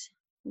is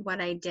what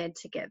I did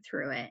to get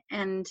through it.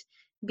 And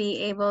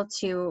be able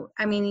to,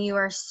 I mean, you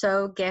are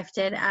so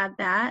gifted at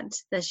that,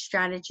 the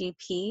strategy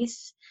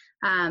piece.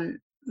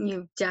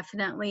 You've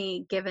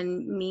definitely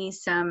given me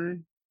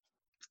some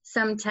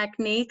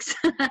techniques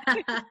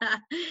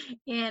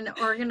in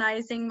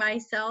organizing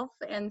myself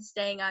and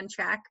staying on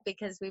track,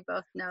 because we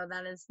both know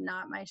that is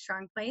not my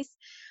strong place.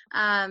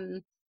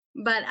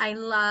 But I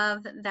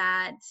love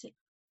that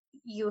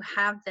you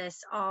have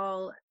this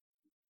all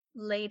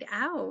laid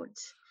out,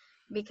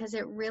 because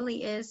it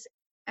really is.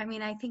 I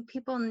mean, I think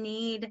people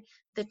need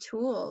the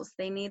tools.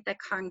 They need the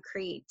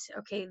concrete.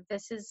 Okay,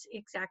 this is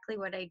exactly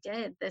what I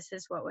did. This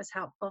is what was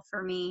helpful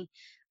for me.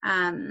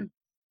 And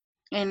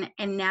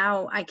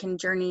now I can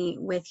journey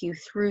with you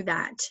through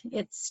that.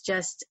 It's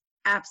just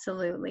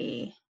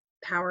absolutely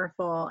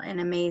powerful and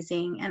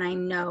amazing. And I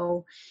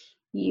know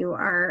you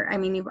are, I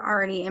mean, you've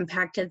already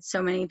impacted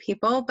so many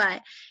people,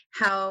 but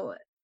how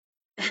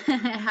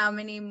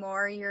many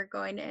more you're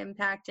going to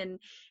impact, and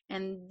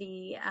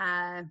the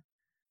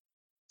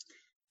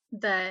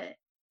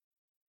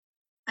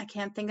I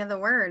can't think of the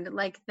word,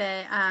 like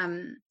the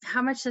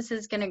how much this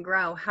is going to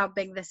grow, how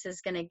big this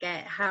is going to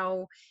get,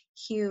 how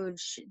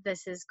huge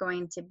this is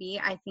going to be.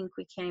 I think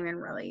we can't even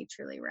really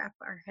truly wrap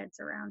our heads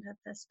around at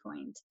this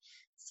point.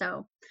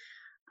 So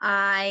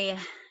I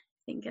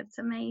think it's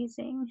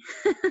amazing.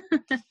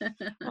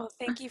 Well,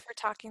 thank you for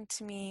talking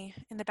to me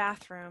in the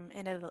bathroom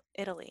in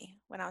Italy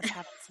when I was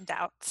having some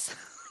doubts.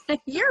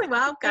 You're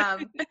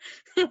welcome.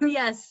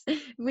 Yes,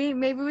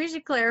 maybe we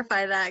should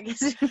clarify that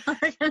because people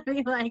are gonna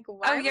be like, Oh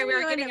 "Why yeah, were we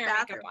were you in getting the our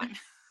makeup bathroom?" on.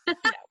 Yeah,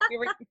 we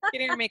were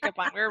getting our makeup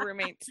on. We were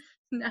roommates.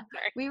 No,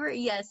 Sorry. we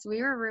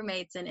were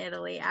roommates in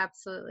Italy.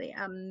 Absolutely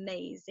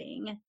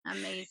amazing,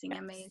 amazing, Yes.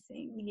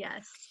 amazing.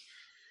 Yes.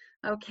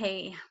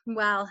 Okay.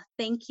 Well,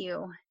 thank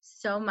you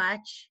so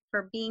much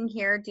for being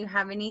here. Do you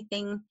have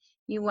anything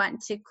you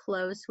want to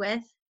close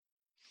with?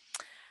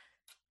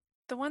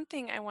 The one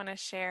thing I want to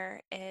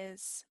share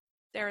is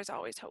there is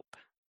always hope.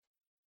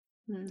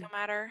 No Hmm.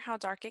 matter how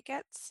dark it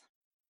gets,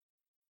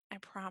 I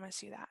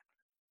promise you that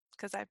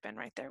because I've been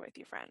right there with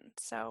you, friend.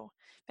 So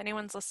if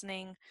anyone's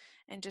listening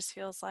and just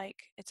feels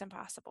like it's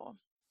impossible,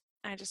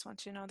 I just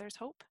want you to know there's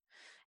hope.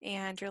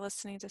 And you're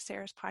listening to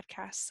Sarah's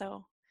podcast.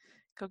 So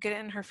go get it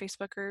in her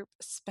Facebook group,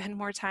 spend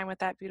more time with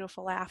that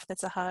beautiful laugh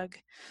that's a hug.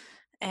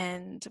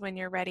 And when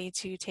you're ready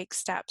to take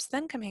steps,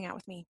 then come hang out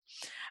with me.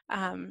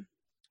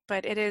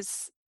 But it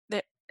is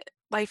that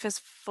life is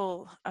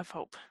full of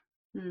hope.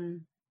 Hmm.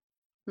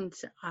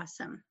 It's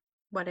awesome.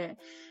 What a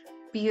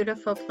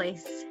beautiful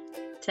place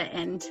to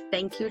end.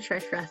 Thank you,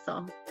 Trish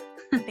Russell.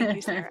 Thank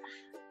you, Sarah.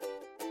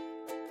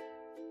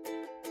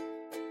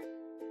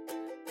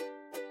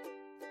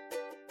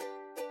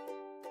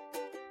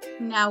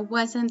 Now,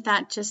 wasn't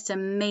that just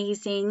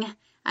amazing?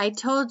 I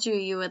told you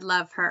you would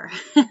love her.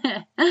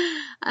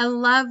 I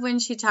love when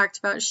she talked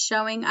about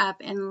showing up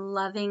and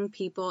loving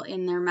people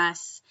in their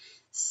mess.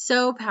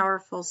 So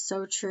powerful,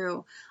 so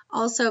true.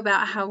 Also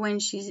about how when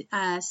she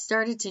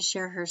started to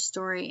share her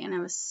story, and it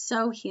was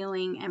so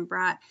healing and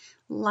brought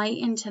light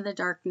into the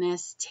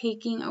darkness,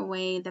 taking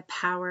away the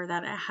power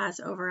that it has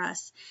over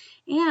us,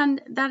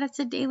 and that it's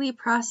a daily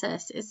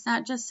process. It's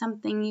not just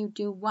something you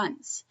do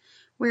once.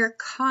 We're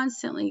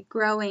constantly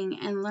growing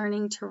and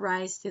learning to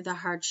rise through the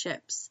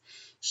hardships.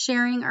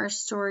 Sharing our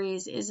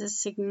stories is a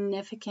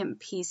significant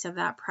piece of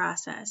that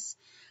process.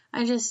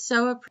 I just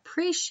so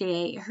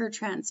appreciate her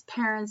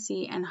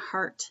transparency and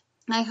heart.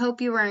 I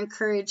hope you were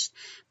encouraged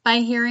by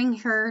hearing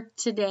her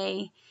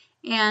today.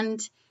 And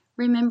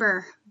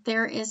remember,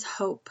 there is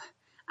hope.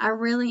 I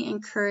really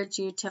encourage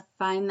you to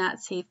find that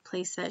safe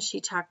place that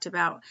she talked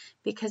about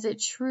because it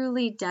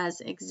truly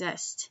does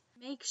exist.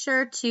 Make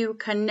sure to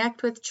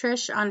connect with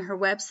Trish on her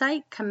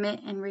website,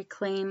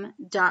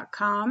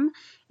 commitandreclaim.com,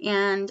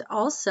 and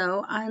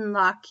also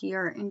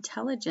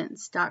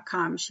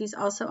unlockyourintelligence.com. She's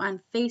also on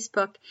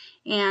Facebook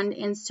and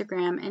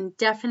Instagram, and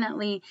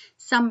definitely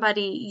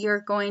somebody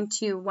you're going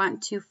to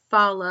want to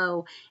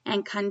follow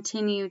and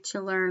continue to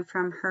learn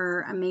from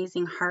her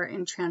amazing heart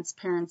and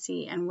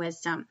transparency and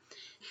wisdom.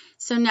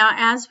 So now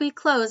as we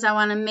close, I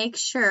want to make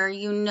sure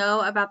you know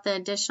about the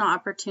additional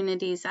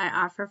opportunities I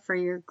offer for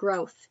your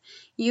growth.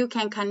 You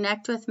can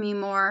connect with me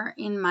more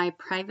in my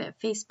private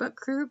Facebook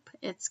group.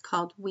 It's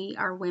called We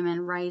Are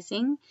Women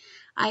Rising.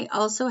 I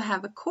also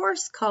have a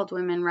course called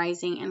Women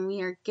Rising, and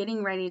we are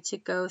getting ready to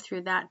go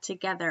through that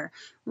together.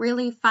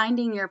 Really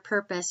finding your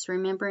purpose,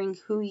 remembering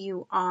who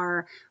you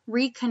are,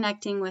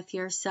 reconnecting with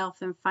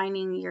yourself, and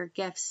finding your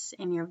gifts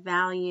and your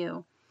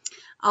value.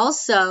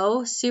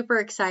 Also, super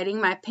exciting,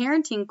 my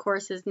parenting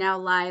course is now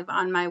live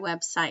on my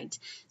website.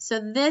 So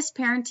this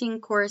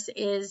parenting course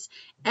is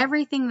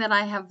everything that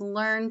I have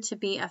learned to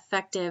be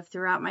effective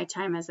throughout my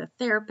time as a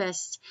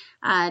therapist,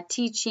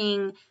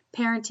 teaching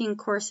parenting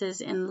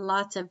courses in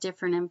lots of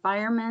different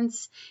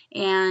environments,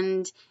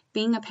 and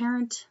being a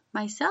parent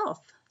myself.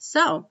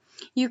 So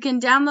you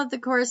can download the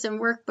course and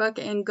workbook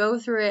and go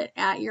through it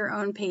at your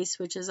own pace,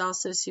 which is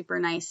also super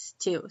nice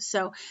too.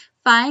 So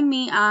find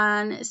me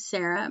on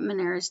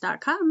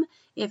sarahmaneras.com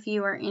if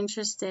you are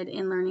interested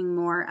in learning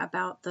more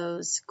about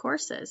those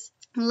courses.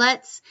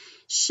 Let's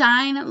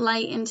shine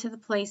light into the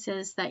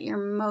places that you're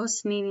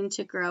most needing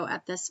to grow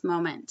at this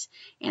moment.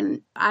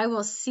 And I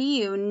will see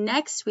you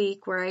next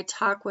week where I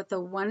talk with the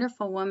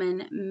wonderful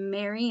woman,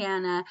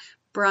 Mariana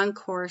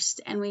Brunkhorst,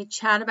 and we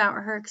chat about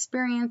her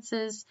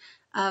experiences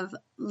of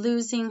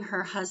losing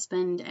her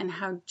husband and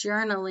how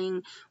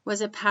journaling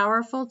was a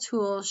powerful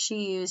tool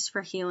she used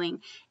for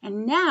healing.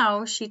 And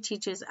now she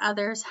teaches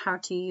others how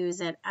to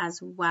use it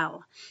as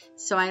well.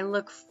 So I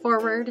look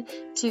forward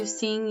to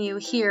seeing you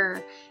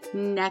here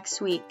next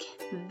week.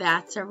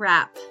 That's a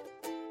wrap.